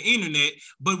lifestyle on the internet,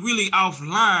 but really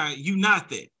offline, you not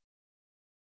that?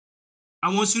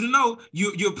 I want you to know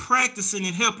you're practicing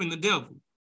and helping the devil.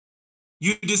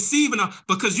 You're deceiving them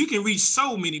because you can reach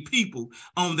so many people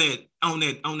on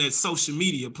that social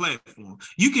media platform.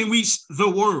 You can reach the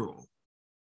world.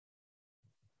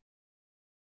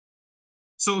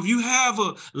 So if you have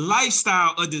a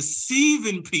lifestyle of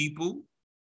deceiving people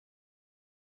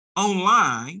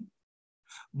online,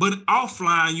 but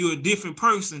offline, you're a different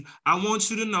person, I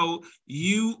want you to know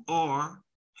you are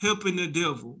helping the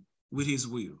devil with his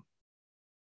will.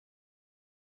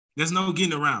 There's no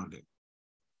getting around it.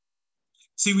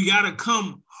 See, we got to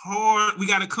come hard. We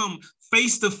got to come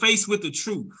face to face with the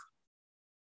truth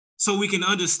so we can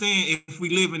understand if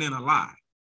we're living in a lie.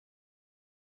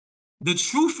 The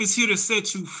truth is here to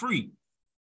set you free.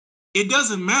 It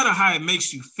doesn't matter how it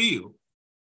makes you feel.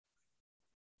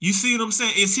 You see what I'm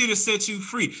saying? It's here to set you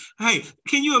free. Hey,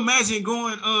 can you imagine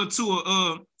going up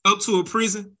to a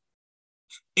prison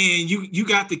and you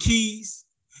got the keys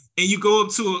and you go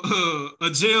up to a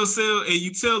jail cell and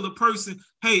you tell the person,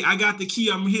 hey, I got the key,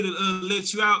 I'm here to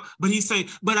let you out. But he say,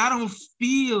 but I don't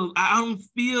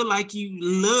feel like you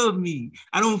love me.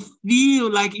 I don't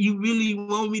feel like you really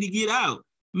want me to get out.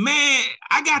 Man,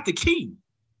 I got the key.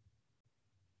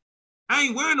 I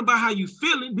ain't worrying about how you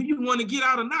feeling. Do you want to get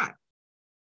out or not?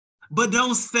 But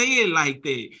don't say it like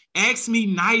that. Ask me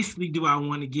nicely, do I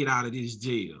want to get out of this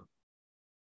jail?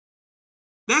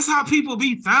 That's how people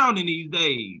be sounding these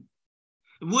days.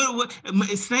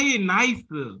 Say it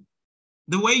nicer.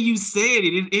 The way you said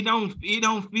it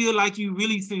don't feel like you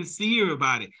really sincere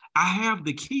about it. I have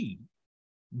the key.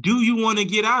 Do you want to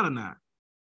get out or not?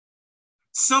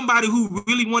 Somebody who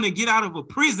really want to get out of a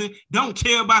prison don't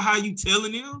care about how you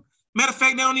telling them. Matter of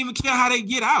fact, they don't even care how they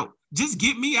get out. Just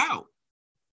get me out.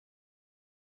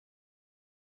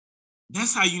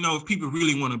 That's how you know if people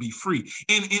really want to be free.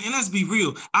 And let's be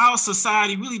real, our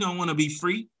society really don't want to be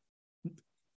free.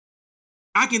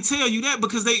 I can tell you that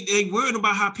because they worried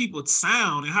about how people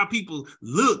sound and how people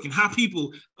look and how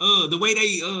people the way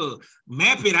they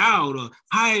map it out or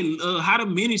how the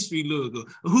ministry look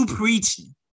or who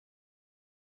preaching.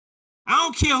 I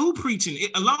don't care who preaching.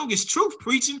 As long as truth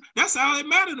preaching, that's all that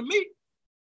matters to me.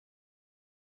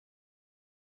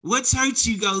 What church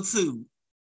you go to?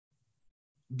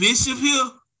 Bishop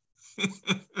Hill?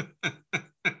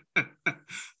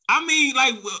 I mean,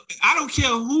 like, I don't care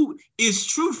who is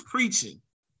truth preaching.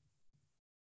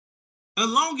 As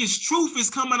long as truth is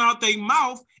coming out their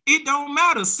mouth It don't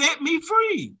matter. Set me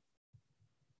free.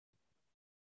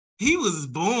 He was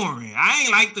boring. I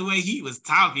ain't like the way he was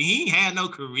talking. He ain't had no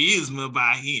charisma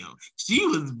about him. She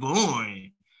was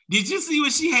boring. Did you see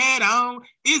what she had on?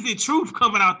 Is it truth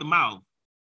coming out the mouth?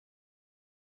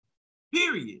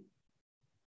 Period.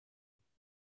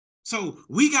 So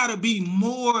we got to be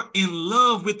more in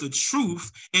love with the truth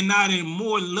and not in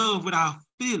more love with our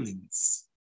feelings.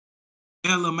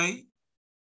 LMA.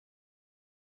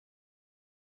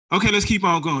 Okay, let's keep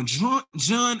on going. John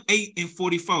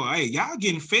 8:44. Hey, y'all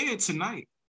getting fed tonight.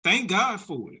 Thank God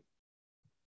for it.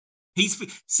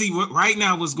 See right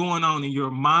now what's going on in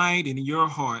your mind and in your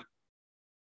heart.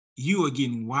 You are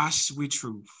getting washed with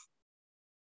truth.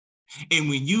 And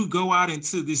when you go out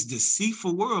into this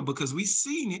deceitful world, because we've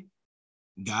seen it,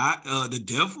 God, the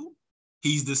devil,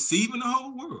 he's deceiving the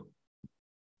whole world.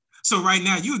 So right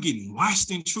now you're getting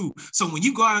washed in truth. So when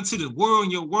you go out into the world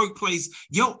in your workplace,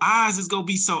 your eyes is going to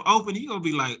be so open. You're going to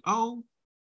be like, oh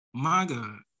my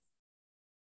God.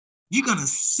 You're going to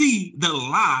see the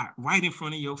lie right in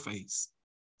front of your face.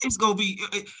 It's gonna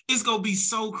be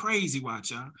so crazy,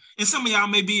 watch y'all. And some of y'all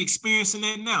may be experiencing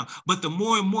that now. But the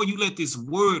more and more you let this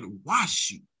word wash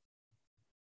you,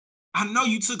 I know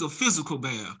you took a physical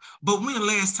bath, but when the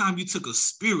last time you took a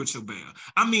spiritual bath?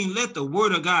 I mean, let the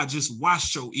word of God just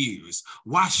wash your ears,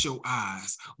 wash your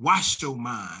eyes, wash your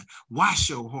mind, wash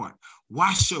your heart,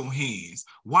 wash your hands,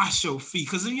 wash your feet.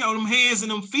 Because you know them hands and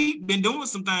them feet been doing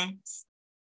some things.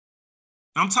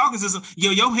 I'm talking to some,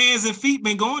 your hands and feet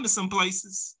been going to some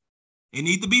places. It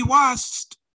need to be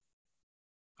washed.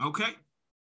 Okay.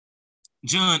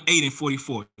 John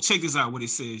 8:44. Check this out what it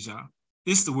says, y'all.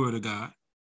 This is the word of God.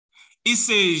 It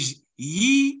says,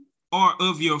 ye are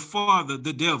of your father,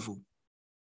 the devil.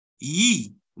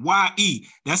 Ye, Y-E.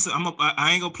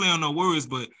 I ain't gonna play on no words,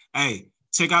 but hey,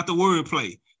 check out the word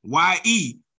play.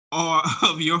 Y-E are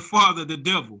of your father, the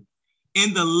devil.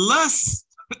 In the lust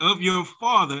of your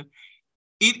father,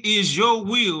 it is your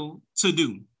will to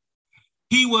do.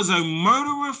 He was a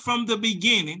murderer from the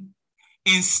beginning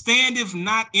and standeth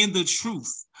not in the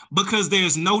truth, because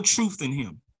there's no truth in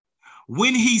him.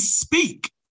 When he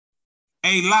speak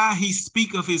a lie, he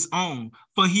speak of his own,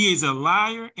 for he is a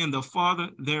liar and the father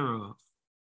thereof.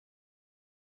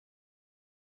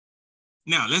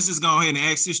 Now, let's just go ahead and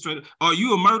ask this straight. Are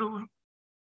you a murderer?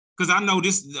 Because I know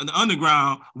this, the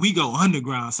underground, we go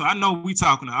underground. So I know we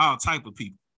talking to all type of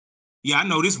people. Yeah, I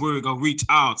know this word gonna reach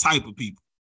all type of people.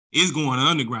 It's going to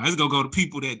underground. It's gonna go to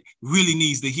people that really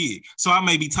needs to hear. So I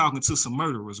may be talking to some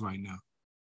murderers right now.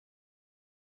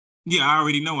 Yeah, I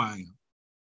already know I am.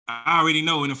 I already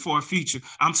know in the far future,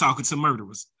 I'm talking to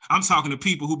murderers. I'm talking to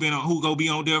people who gonna be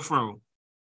on death row.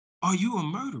 Are you a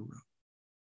murderer?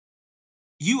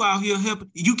 You out here helping,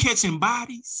 you catching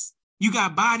bodies? You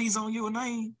got bodies on your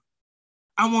name?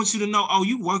 I want you to know, oh,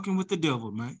 you working with the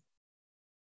devil, man.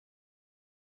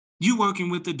 You working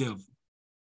with the devil.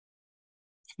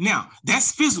 Now,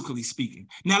 that's physically speaking.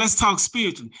 Now, let's talk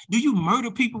spiritually. Do you murder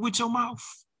people with your mouth?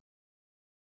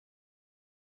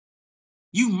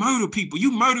 You murder people.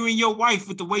 You murdering your wife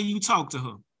with the way you talk to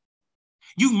her.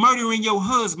 You murdering your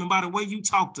husband by the way you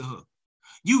talk to her.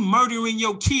 You murdering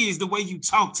your kids the way you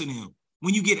talk to them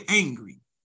when you get angry.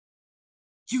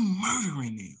 You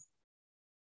murdering them.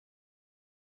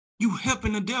 You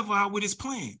helping the devil out with his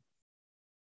plan.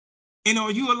 And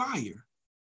are you a liar?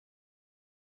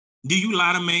 Do you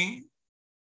lie to man?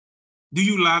 Do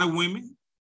you lie to women?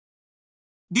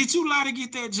 Did you lie to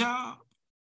get that job?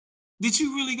 Did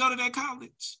you really go to that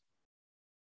college?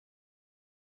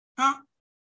 Huh?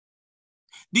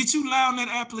 Did you lie on that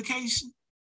application?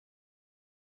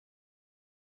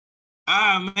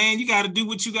 Man, you got to do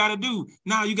what you got to do.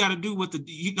 Now you got to do what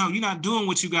you're not doing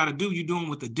what you got to do. You're doing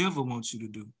what the devil wants you to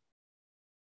do.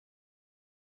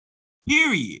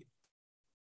 Period.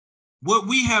 What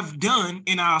we have done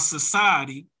in our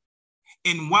society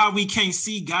and why we can't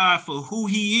see God for who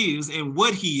he is and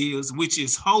what he is, which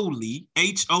is holy,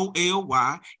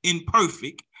 Holy, and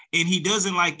perfect, and he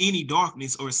doesn't like any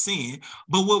darkness or sin.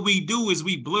 But what we do is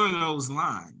we blur those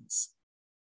lines.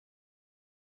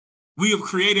 We have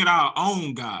created our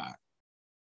own God.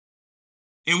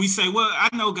 And we say, well,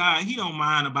 I know God, he don't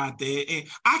mind about that, and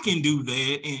I can do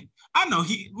that, and I know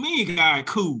me and God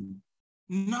cool.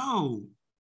 No.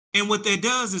 And what that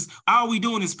does is all we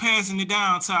doing is passing it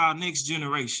down to our next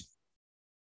generation.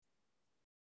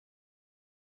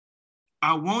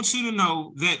 I want you to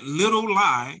know that little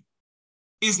lie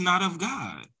is not of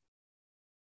God.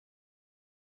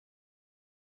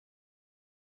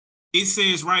 It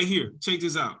says right here, check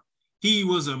this out. He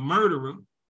was a murderer.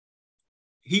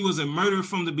 He was a murderer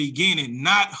from the beginning,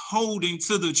 not holding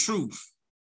to the truth,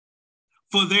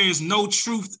 for there is no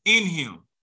truth in him.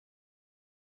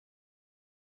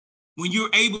 When you're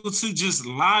able to just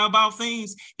lie about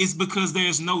things, it's because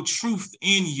there's no truth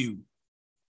in you.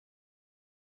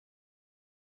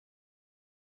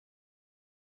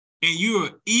 And you're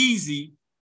an easy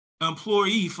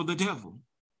employee for the devil.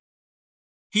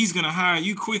 He's going to hire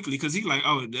you quickly because he's like,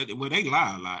 oh, well, they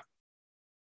lie a lot.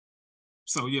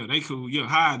 So, yeah, they cool. Yeah,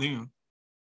 hire them.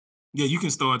 Yeah, you can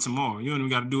start tomorrow. You don't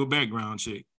even got to do a background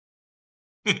check.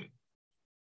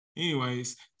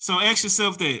 Anyways, so ask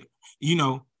yourself that,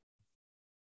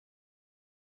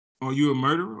 are you a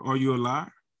murderer? Are you a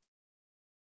liar?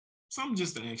 Something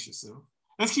just to ask yourself.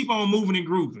 Let's keep on moving and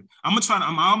grooving. I'm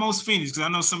almost finished because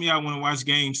I know some of y'all want to watch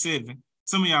Game 7.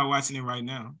 Some of y'all watching it right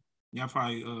now. Y'all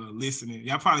probably listening.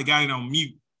 Y'all probably got it on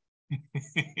mute.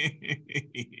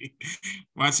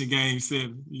 Watching Game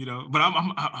 7, But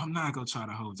I'm not gonna try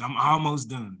to hold you. I'm almost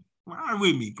done. Ride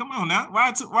with me. Come on now.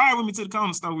 Ride with me to the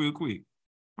corner store real quick.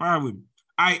 Ride with me.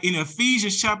 All right, in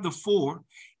Ephesians chapter 4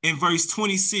 and verse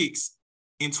 26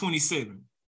 and 27.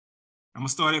 I'm gonna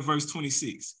start at verse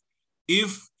 26. In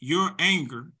your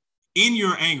anger,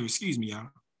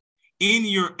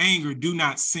 do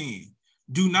not sin.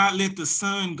 Do not let the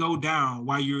sun go down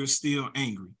while you're still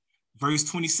angry. Verse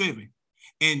 27.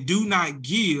 And do not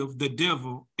give the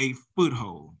devil a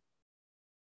foothold.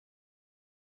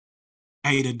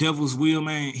 Hey, the devil's will,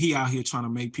 man, he out here trying to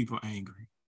make people angry.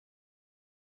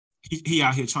 He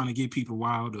out here trying to get people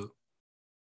wild up.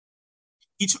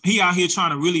 He out here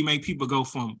trying to really make people go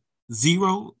from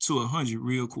 0 to 100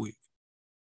 real quick.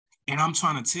 And I'm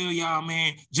trying to tell y'all,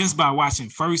 man, just by watching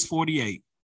first 48,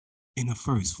 in the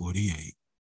first 48,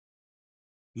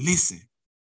 listen,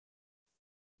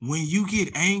 when you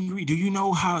get angry, do you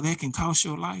know how that can cost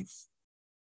your life?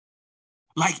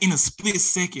 Like in a split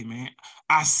second, man.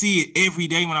 I see it every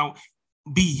day when I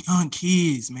be young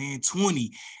kids, man,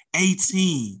 20,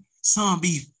 18, some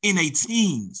be in their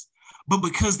teens. But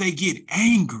because they get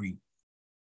angry,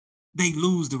 they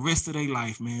lose the rest of their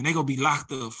life, man. They're going to be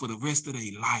locked up for the rest of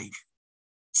their life.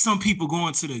 Some people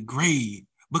going to the grave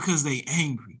because they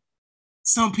angry.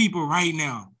 Some people right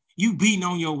now, you beating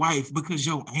on your wife because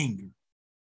you're angry.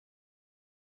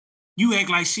 You act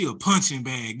like she a punching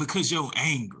bag because you're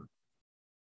angry.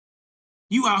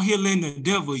 You out here letting the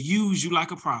devil use you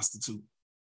like a prostitute.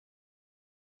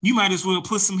 You might as well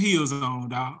put some heels on,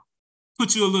 dog.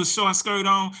 Put you a little short skirt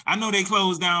on. I know they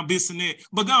close down Bissonnette,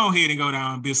 but go ahead and go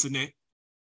down Bissonnette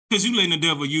because you letting the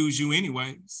devil use you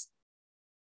anyways.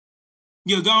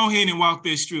 Yeah, go ahead and walk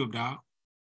that strip, dog.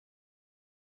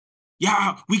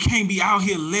 Y'all, we can't be out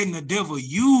here letting the devil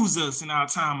use us in our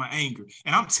time of anger.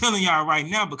 And I'm telling y'all right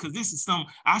now, because this is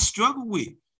something I struggle with,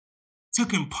 to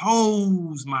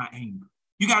compose my anger.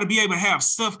 You got to be able to have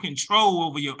self-control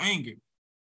over your anger.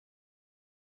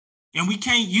 And we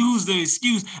can't use the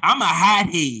excuse, I'm a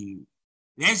hothead.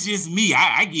 That's just me.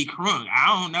 I get crunk.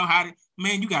 I don't know how to.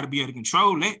 Man, you got to be able to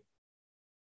control that.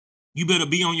 You better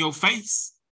be on your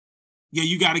face. Yeah,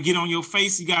 you got to get on your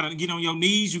face. You got to get on your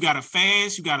knees. You got to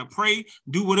fast. You got to pray.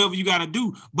 Do whatever you got to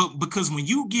do. But because when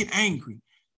you get angry,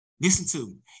 listen to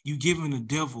me, you giving the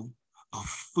devil a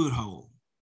foothold.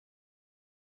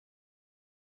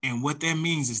 And what that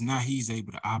means is now he's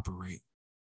able to operate.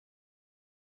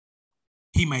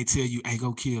 He may tell you, hey,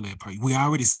 go kill that person. We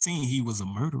already seen he was a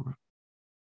murderer,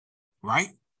 right?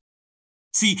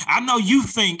 See, I know you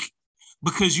think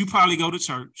because you probably go to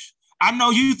church. I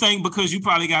know you think because you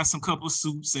probably got some couple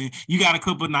suits and you got a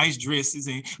couple nice dresses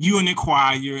and you in the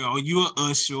choir or you an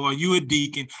usher or you a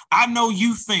deacon. I know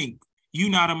you think you're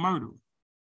not a murderer.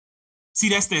 See,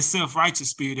 that's that self-righteous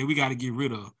spirit that we got to get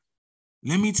rid of.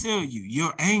 Let me tell you,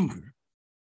 your anger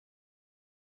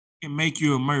can make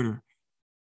you a murderer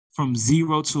from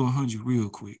 0 to 100 real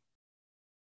quick.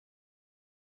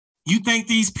 You think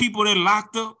these people that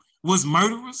locked up was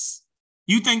murderers?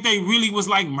 You think they really was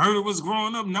like murderers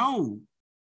growing up? No.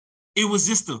 It was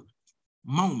just a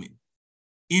moment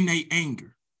in their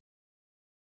anger.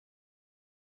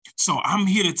 So I'm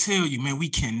here to tell you, man, we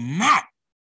cannot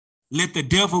let the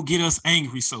devil get us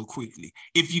angry so quickly.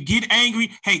 If you get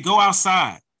angry, hey, go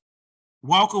outside,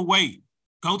 walk away,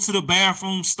 go to the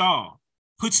bathroom stall,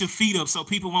 put your feet up so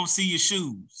people won't see your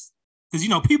shoes. Because,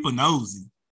 people nosy.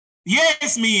 Yeah,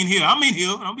 it's me in here. I'm in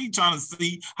here. I'll be trying to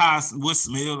see what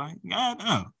smell like. God,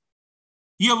 no.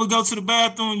 You ever go to the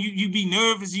bathroom, you be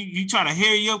nervous, you try to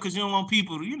hurry up because you don't want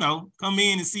people to, come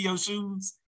in and see your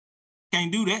shoes.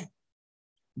 Can't do that.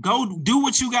 Go do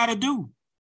what you got to do.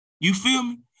 You feel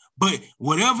me? But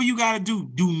whatever you got to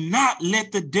do not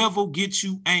let the devil get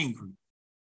you angry.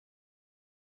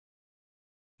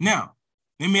 Now,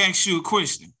 let me ask you a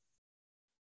question.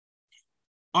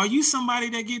 Are you somebody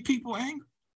that get people angry?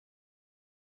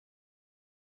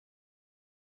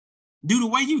 Do the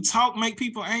way you talk make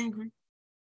people angry?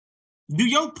 Do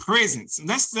your presence,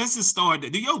 let's just start there.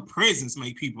 Do your presence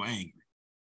make people angry?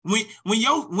 When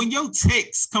your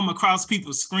texts come across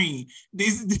people's screen,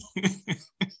 this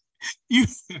you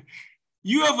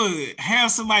you ever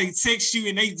have somebody text you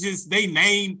and they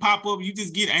name pop up, you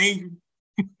just get angry?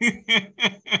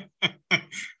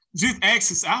 Just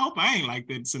ask, I hope I ain't like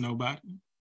that to nobody.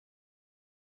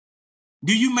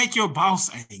 Do you make your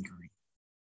boss angry?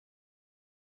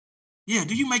 Yeah,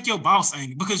 do you make your boss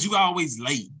angry because you always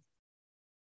late?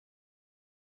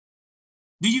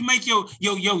 Do you make your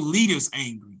leaders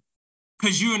angry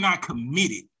because you're not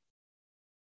committed?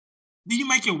 Do you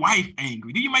make your wife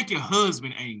angry? Do you make your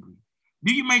husband angry?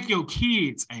 Do you make your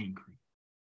kids angry?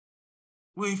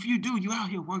 Well, if you do, you're out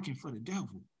here working for the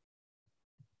devil.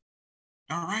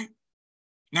 All right?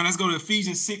 Now let's go to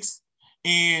Ephesians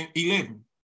 6:11.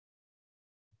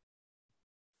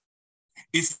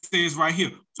 It says right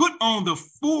here, put on the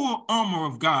full armor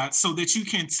of God so that you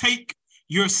can take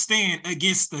your stand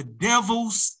against the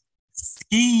devil's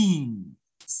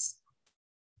schemes.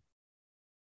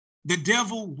 The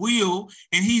devil will,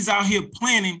 and he's out here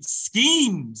planning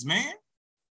schemes, man.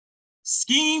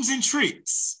 Schemes and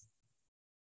tricks.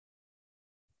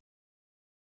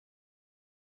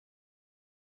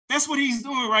 That's what he's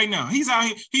doing right now. He's out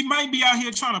here. He might be out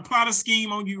here trying to plot a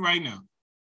scheme on you right now.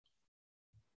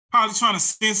 Probably trying to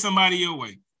send somebody your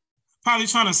way. Probably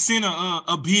trying to send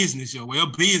a business your way, a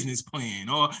business plan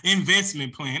or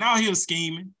investment plan. Out here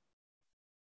scheming.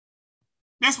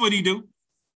 That's what he do.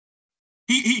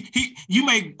 You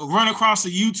may run across a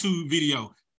YouTube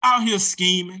video out here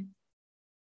scheming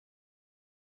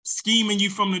you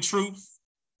from the truth.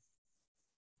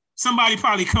 Somebody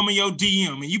probably come in your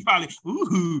DM and you probably,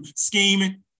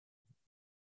 scheming.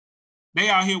 They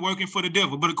out here working for the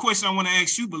devil. But the question I want to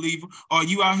ask you, believer, are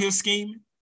you out here scheming?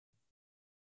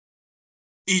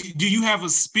 Do you have a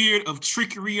spirit of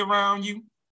trickery around you?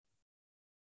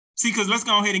 See, because let's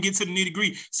go ahead and get to the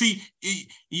nitty-gritty. See,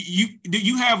 do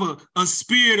you have a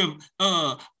spirit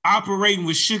of operating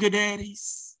with sugar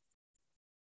daddies?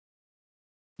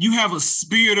 You have a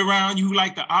spirit around you who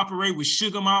like to operate with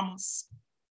sugar mamas?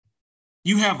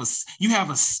 You have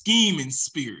a scheming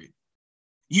spirit.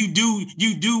 You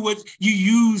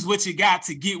use what you got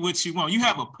to get what you want. You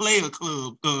have a player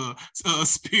club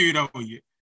spirit on you.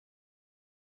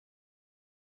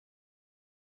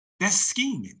 That's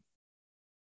scheming.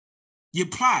 You're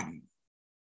plotting.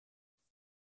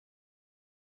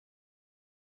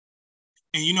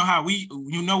 And you know how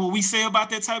what we say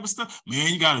about that type of stuff?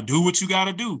 Man, you got to do what you got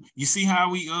to do. You see how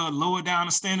we lower down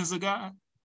the standards of God?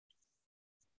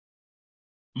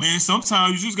 Man,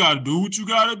 sometimes you just got to do what you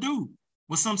got to do.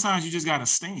 Well, sometimes you just got to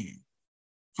stand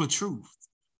for truth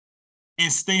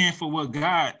and stand for what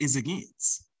God is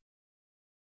against.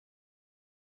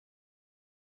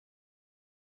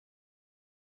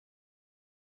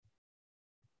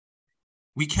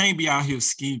 We can't be out here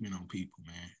scheming on people,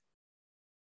 man.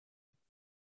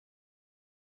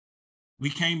 We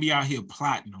can't be out here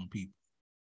plotting on people,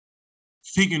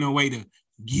 figuring a way to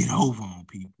get over on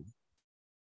people.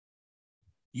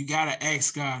 You got to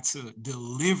ask God to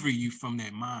deliver you from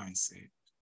that mindset.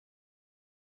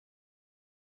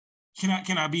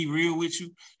 Can I be real with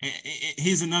you? And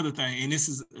here's another thing, and this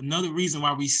is another reason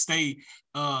why we stay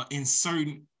in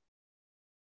certain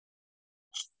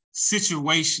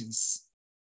situations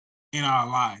in our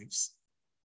lives.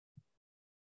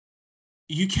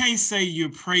 You can't say you're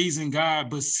praising God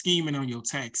but scheming on your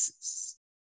taxes.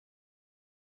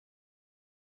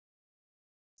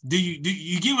 Do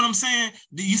you get what I'm saying?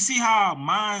 Do you see how our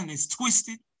mind is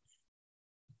twisted?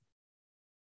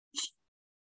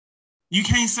 You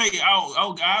can't say,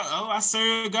 God, I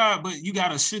serve God, but you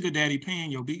got a sugar daddy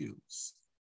paying your bills.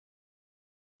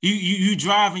 You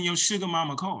driving your sugar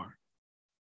mama car.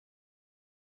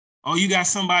 Or you got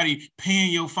somebody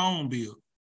paying your phone bill.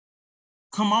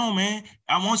 Come on, man.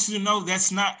 I want you to know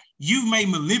that's not, you may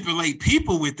manipulate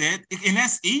people with that, and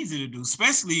that's easy to do,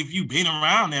 especially if you've been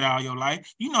around that all your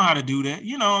life. You know how to do that.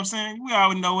 You know what I'm saying? We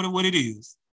already know what it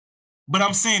is. But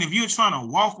I'm saying if you're trying to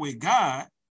walk with God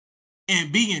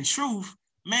and be in truth,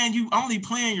 man, you only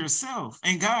playing yourself,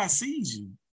 and God sees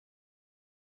you.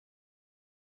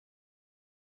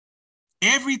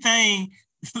 Everything,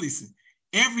 listen,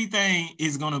 everything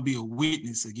is going to be a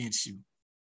witness against you.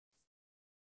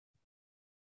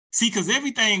 See, because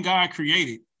everything God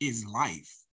created is life.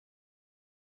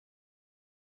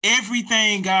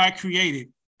 Everything God created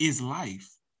is life.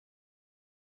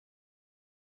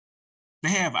 They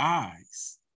have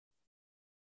eyes.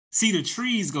 See, the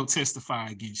trees go testify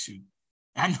against you.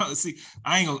 I know. See,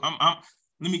 I ain't gonna.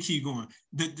 Let me keep going.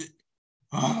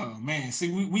 Oh man,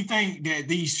 see, we think that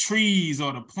these trees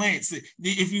or the plants.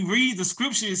 If you read the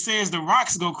scripture, it says the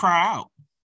rocks go cry out.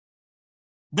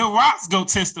 The rocks go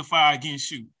testify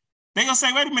against you. They gonna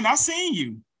say, "Wait a minute, I seen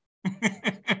you."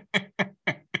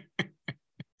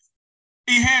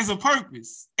 It has a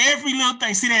purpose. Every little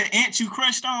thing. See that ant you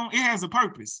crushed on? It has a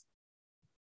purpose.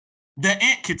 The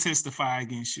ant can testify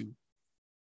against you.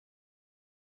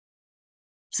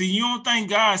 See, you don't think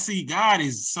God, see, God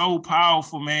is so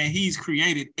powerful, man. He's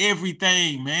created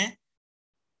everything, man.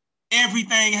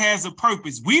 Everything has a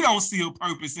purpose. We don't see a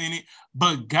purpose in it,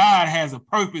 but God has a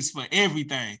purpose for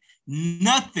everything.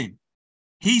 Nothing.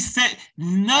 He said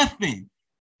nothing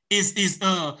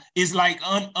is like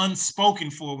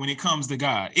unspoken for when it comes to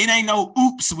God. It ain't no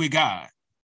oops with God.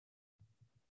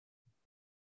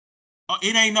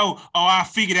 It ain't no, oh, I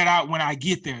figure that out when I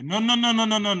get there. No.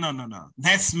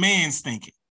 That's man's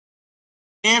thinking.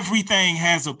 Everything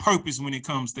has a purpose when it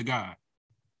comes to God.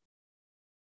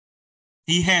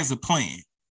 He has a plan.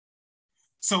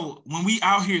 So when we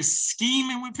out here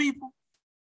scheming with people,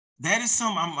 that is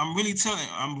something I'm really telling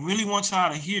you. I really want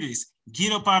y'all to hear this.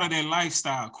 Get up out of that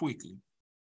lifestyle quickly.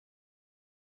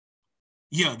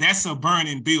 Yeah, that's a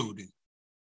burning building.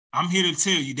 I'm here to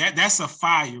tell you that that's a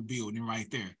fire building right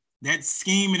there. That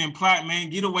scheming and plot, man,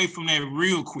 get away from that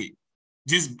real quick.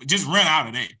 Just run out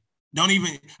of that. You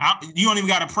don't even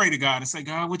got to pray to God and say,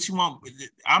 God, what you want?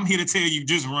 I'm here to tell you,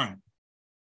 just run.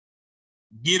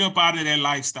 Get up out of that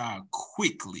lifestyle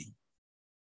quickly.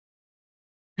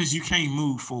 Because you can't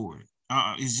move forward.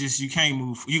 It's just you can't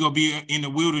move. You're going to be in the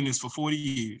wilderness for 40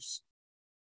 years.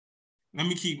 Let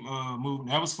me keep moving.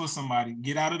 That was for somebody.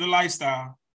 Get out of the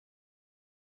lifestyle.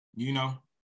 You know,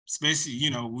 especially, you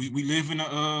know, we live in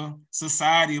a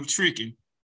society of tricking.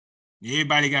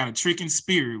 Everybody got a tricking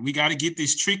spirit. We got to get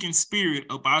this tricking spirit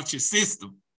up out your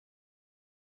system.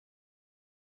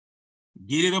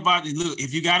 Get it about it. Look,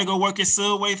 if you got to go work at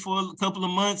Subway for a couple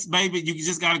of months, baby, you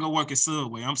just got to go work at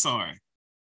Subway. I'm sorry.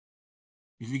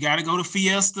 If you got to go to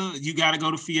Fiesta, you got to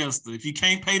go to Fiesta. If you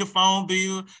can't pay the phone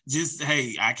bill, just,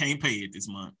 hey, I can't pay it this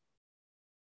month.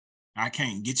 I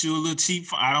can't get you a little cheap.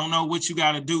 I don't know what you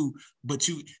got to do, but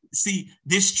you see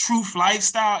this truth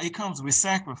lifestyle, it comes with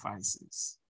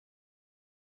sacrifices.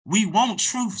 We want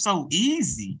truth so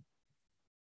easy.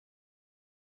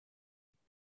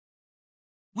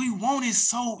 We want it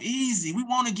so easy. We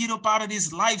want to get up out of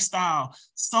this lifestyle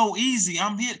so easy.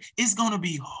 I'm here. It's going to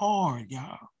be hard,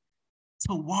 y'all,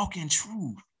 to walk in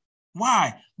truth.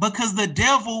 Why? Because the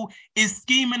devil is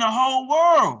scheming the whole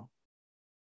world.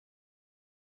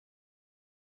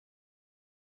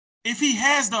 If he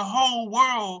has the whole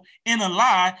world in a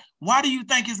lie, why do you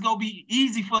think it's going to be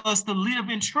easy for us to live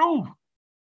in truth?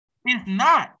 It's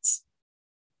not.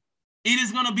 It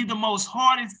is going to be the most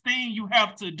hardest thing you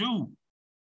have to do.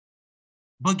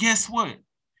 But guess what?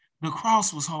 The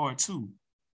cross was hard too.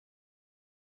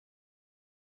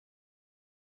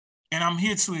 And I'm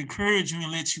here to encourage you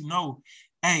and let you know,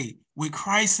 hey, with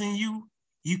Christ in you,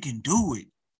 you can do it.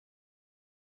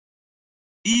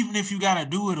 Even if you got to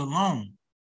do it alone.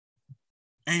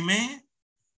 Amen?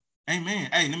 Amen.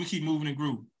 Hey, let me keep moving the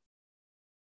group.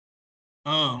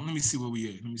 Let me see where we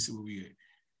at.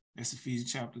 That's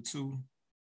Ephesians chapter 2.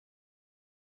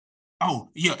 Oh,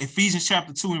 yeah, Ephesians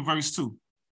chapter 2 and verse 2.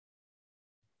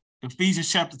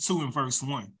 Ephesians chapter 2 and verse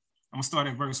 1. I'm going to start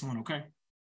at verse 1, okay?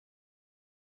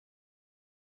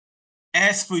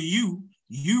 As for you,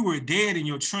 you were dead in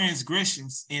your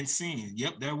transgressions and sin.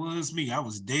 Yep, that was me. I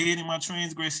was dead in my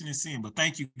transgression and sin, but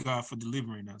thank you, God, for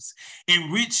delivering us.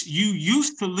 In which you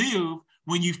used to live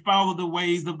when you followed the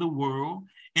ways of the world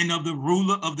and of the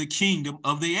ruler of the kingdom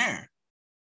of the air.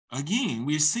 Again,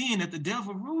 we're seeing that the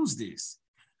devil rules this.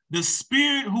 The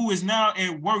spirit who is now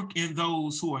at work in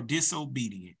those who are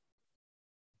disobedient.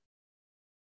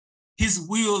 His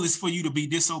will is for you to be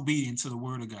disobedient to the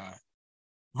word of God.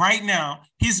 Right now,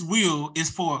 his will is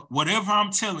for whatever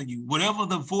I'm telling you, whatever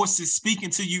the voice is speaking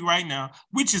to you right now,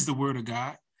 which is the word of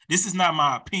God. This is not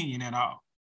my opinion at all.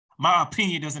 My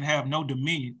opinion doesn't have no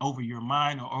dominion over your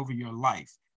mind or over your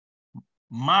life.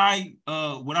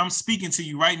 What I'm speaking to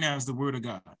you right now is the word of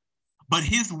God. But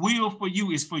his will for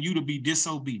you is for you to be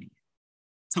disobedient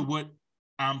to what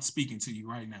I'm speaking to you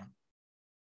right now.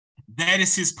 That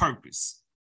is his purpose.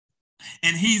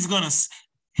 And he's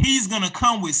gonna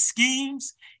come with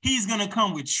schemes, he's gonna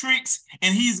come with tricks,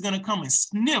 and he's gonna come and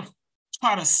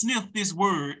try to sniff this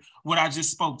word, what I just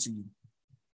spoke to you.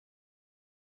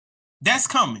 That's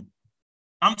coming.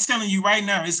 I'm telling you right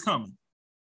now, it's coming.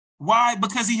 Why?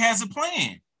 Because he has a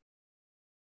plan.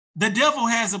 The devil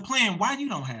has a plan. Why you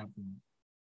don't have one?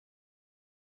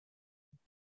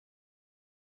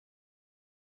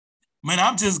 Man,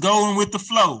 I'm just going with the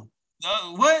flow.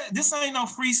 What? This ain't no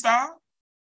freestyle.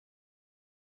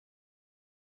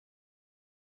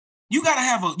 You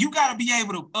gotta be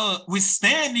able to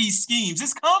withstand these schemes.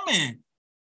 It's coming.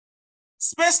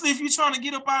 Especially if you're trying to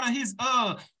get up out of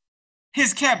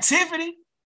his captivity.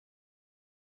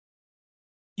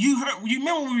 You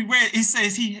remember when we read, it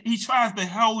says he tries to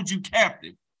hold you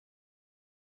captive.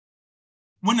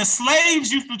 When the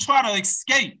slaves used to try to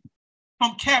escape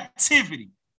from captivity,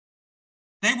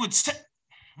 they would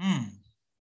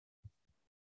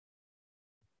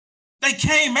they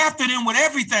came after them with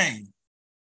everything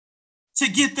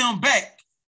to get them back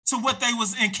to what they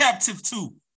was in captive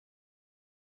to.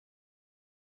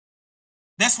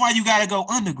 That's why you got to go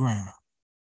underground.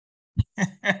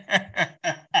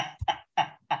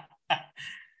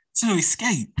 To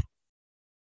escape.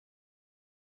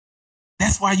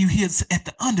 That's why you here at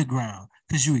the underground,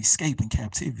 because you escaping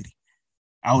captivity.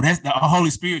 Oh, that's the Holy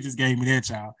Spirit just gave me that,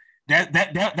 child. That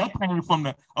came from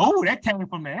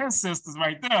the ancestors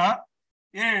right there. Huh?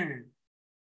 Yeah.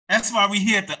 That's why we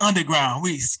here at the underground.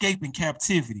 We escaping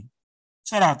captivity.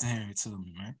 Shout out to Harry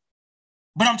Tubman, man.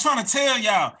 But I'm trying to tell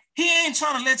y'all, he ain't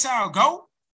trying to let y'all go.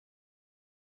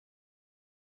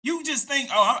 You just think,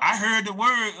 oh, I heard the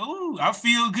word. Ooh, I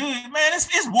feel good. Man,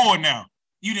 it's war now.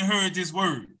 You done heard this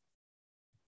word.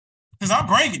 Because I'm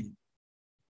bringing it.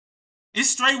 It's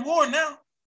straight war now.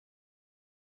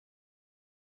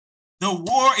 The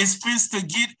war is fixed to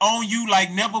get on you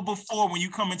like never before when you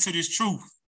come into this truth.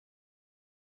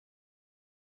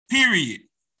 Period.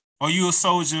 Are you a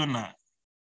soldier or not?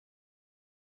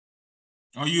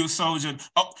 Are you a soldier?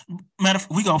 Oh, matter of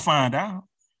fact, we gonna find out.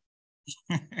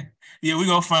 Yeah, we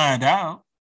gonna find out.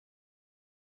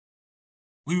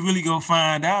 We really gonna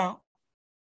find out.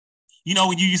 You know,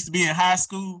 when you used to be in high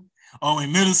school or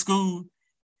in middle school,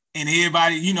 and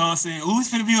everybody, you know what I'm saying, ooh,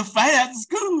 it's gonna be a fight after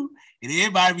school. And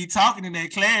everybody be talking in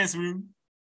that classroom.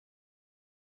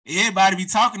 Everybody be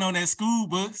talking on that school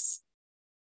bus.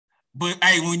 But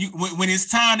hey, when it's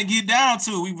time to get down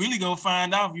to it, we really gonna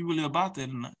find out if you really about that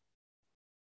or not.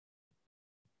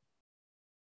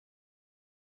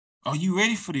 Are you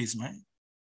ready for this, man?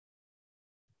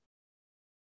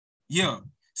 Yeah.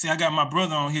 See, I got my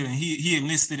brother on here, and he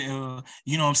enlisted. You know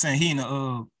what I'm saying? He in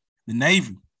the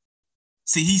Navy.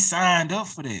 See, he signed up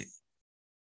for that.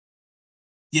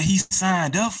 Yeah, he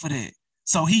signed up for that.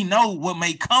 So he know what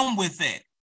may come with that.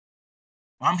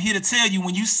 I'm here to tell you,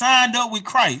 when you signed up with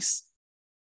Christ,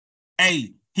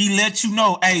 hey, he let you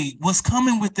know, hey, what's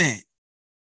coming with that?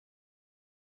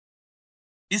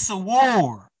 It's a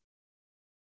war.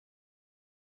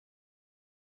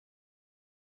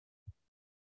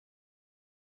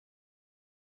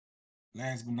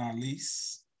 Last but not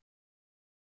least,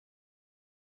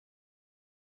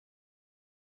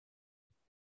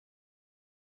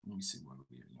 let me see what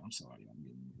it is. I'm sorry, I'm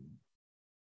getting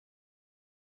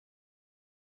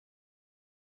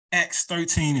Acts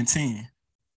 13:10.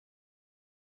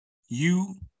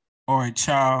 You are a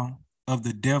child of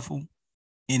the devil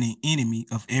and an enemy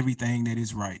of everything that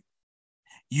is right.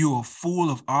 You are full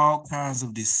of all kinds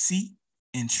of deceit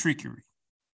and trickery.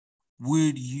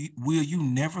 Will you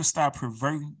never stop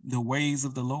perverting the ways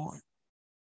of the Lord?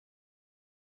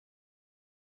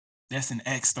 That's in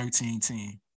Acts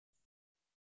 13:10.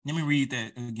 Let me read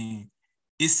that again.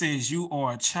 It says, you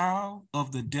are a child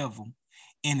of the devil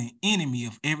and an enemy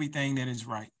of everything that is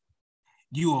right.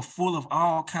 You are full of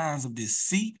all kinds of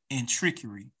deceit and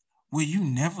trickery. Will you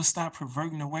never stop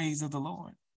perverting the ways of the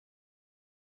Lord?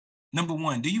 Number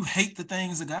one, do you hate the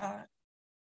things of God?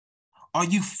 Are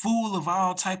you full of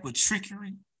all type of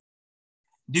trickery?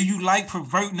 Do you like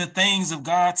perverting the things of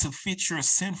God to fit your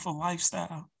sinful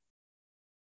lifestyle?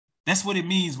 That's what it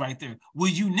means right there. Will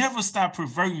you never stop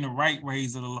perverting the right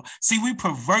ways of the Lord? See, we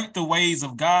pervert the ways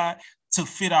of God to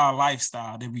fit our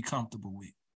lifestyle that we're comfortable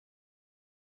with.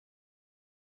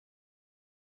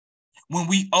 When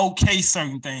we okay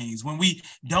certain things, when we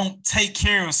don't take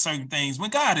care of certain things, when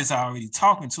God is already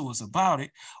talking to us about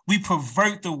it, we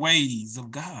pervert the ways of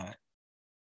God.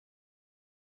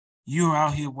 You're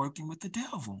out here working with the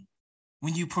devil.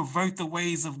 When you pervert the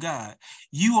ways of God,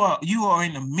 you are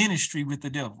in a ministry with the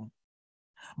devil.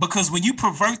 Because when you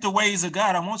pervert the ways of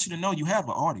God, I want you to know you have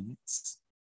an audience.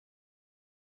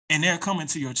 And they're coming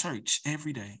to your church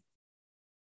every day.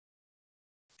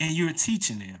 And you're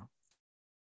teaching them.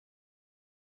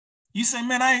 You say,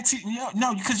 man, I ain't teaching you.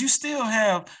 No, because you still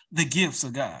have the gifts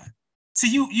of God. See,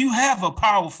 you have a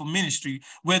powerful ministry,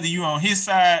 whether you're on his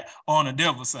side or on the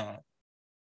devil's side.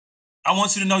 I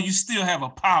want you to know you still have a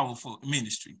powerful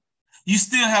ministry. You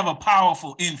still have a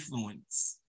powerful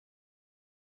influence.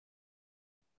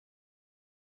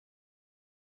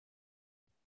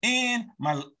 And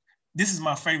this is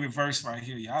my favorite verse right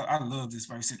here. I love this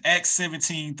verse in Acts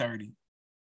 17:30.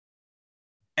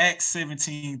 Acts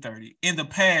 17:30. In the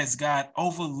past, God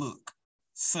overlooked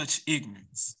such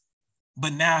ignorance,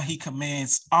 but now he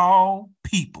commands all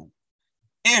people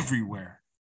everywhere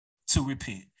to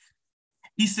repent.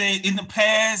 He said, in the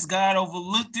past, God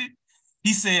overlooked it.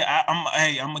 He said, I'm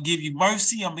going to give you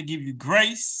mercy. I'm going to give you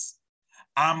grace.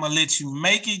 I'm going to let you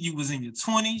make it. You was in your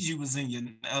 20s. You was in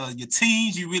your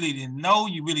teens. You really didn't know.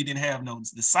 You really didn't have no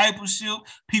discipleship.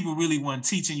 People really weren't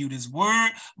teaching you this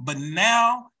word. But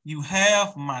now you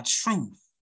have my truth.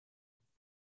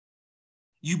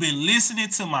 You've been listening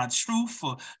to my truth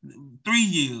for 3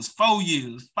 years, 4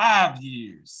 years, 5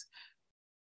 years.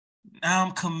 Now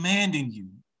I'm commanding you,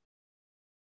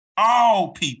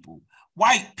 all people,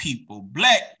 white people,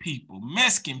 black people,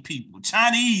 Mexican people,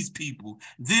 Chinese people,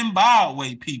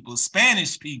 Zimbabwe people,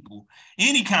 Spanish people,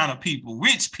 any kind of people,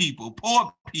 rich people,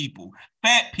 poor people,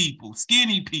 fat people,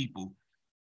 skinny people,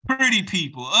 pretty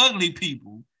people, ugly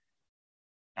people,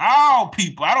 all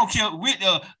people. I don't care,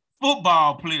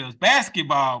 football players,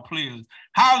 basketball players,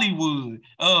 Hollywood,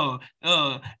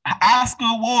 Oscar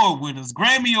award winners,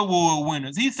 Grammy award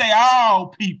winners. He say all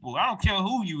people. I don't care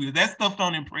who you is. That stuff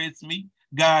don't impress me,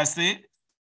 God said.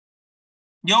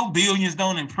 Your billions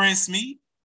don't impress me.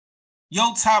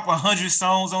 Your top 100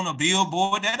 songs on a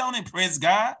billboard, that don't impress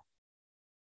God.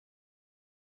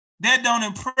 That don't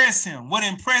impress him. What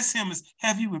impress him is,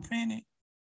 have you repented?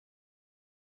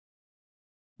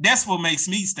 That's what makes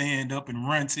me stand up and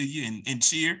run to you and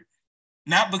cheer.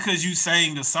 Not because you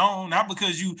sang the song, not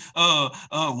because you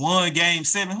won game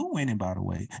 7. Who winning, by the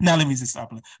way? Now let me just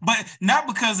stop. But not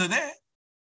because of that.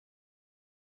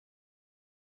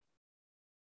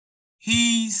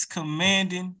 He's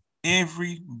commanding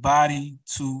everybody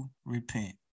to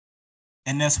repent.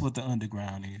 And that's what the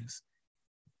underground is.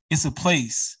 It's a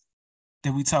place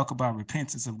that we talk about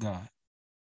repentance of God.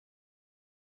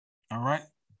 All right?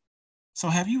 So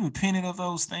have you repented of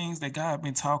those things that God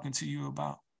been talking to you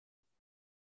about?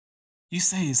 You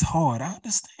say it's hard. I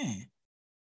understand.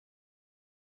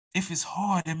 If it's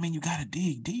hard, that means you got to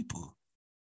dig deeper.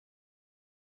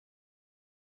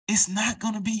 It's not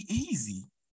going to be easy.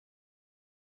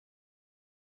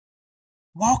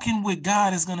 Walking with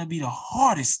God is going to be the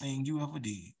hardest thing you ever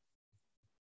did.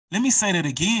 Let me say that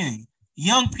again.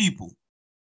 Young people,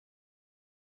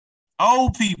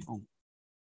 old people,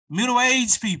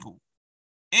 middle-aged people,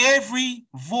 every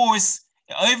voice,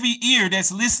 every ear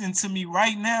that's listening to me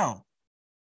right now,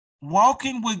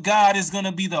 walking with God is going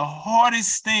to be the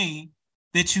hardest thing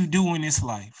that you do in this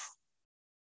life.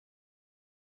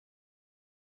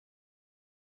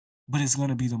 But it's going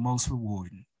to be the most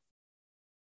rewarding.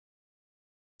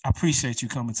 I appreciate you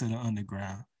coming to the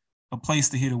underground, a place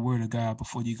to hear the word of God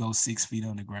before you go 6 feet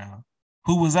underground.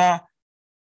 Who was I?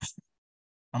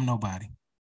 I'm nobody.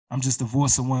 I'm just the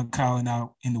voice of one calling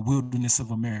out in the wilderness of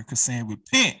America saying,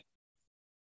 repent,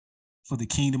 for the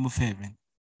kingdom of heaven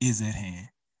is at hand.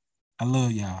 I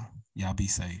love y'all. Y'all be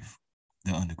safe.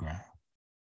 The underground.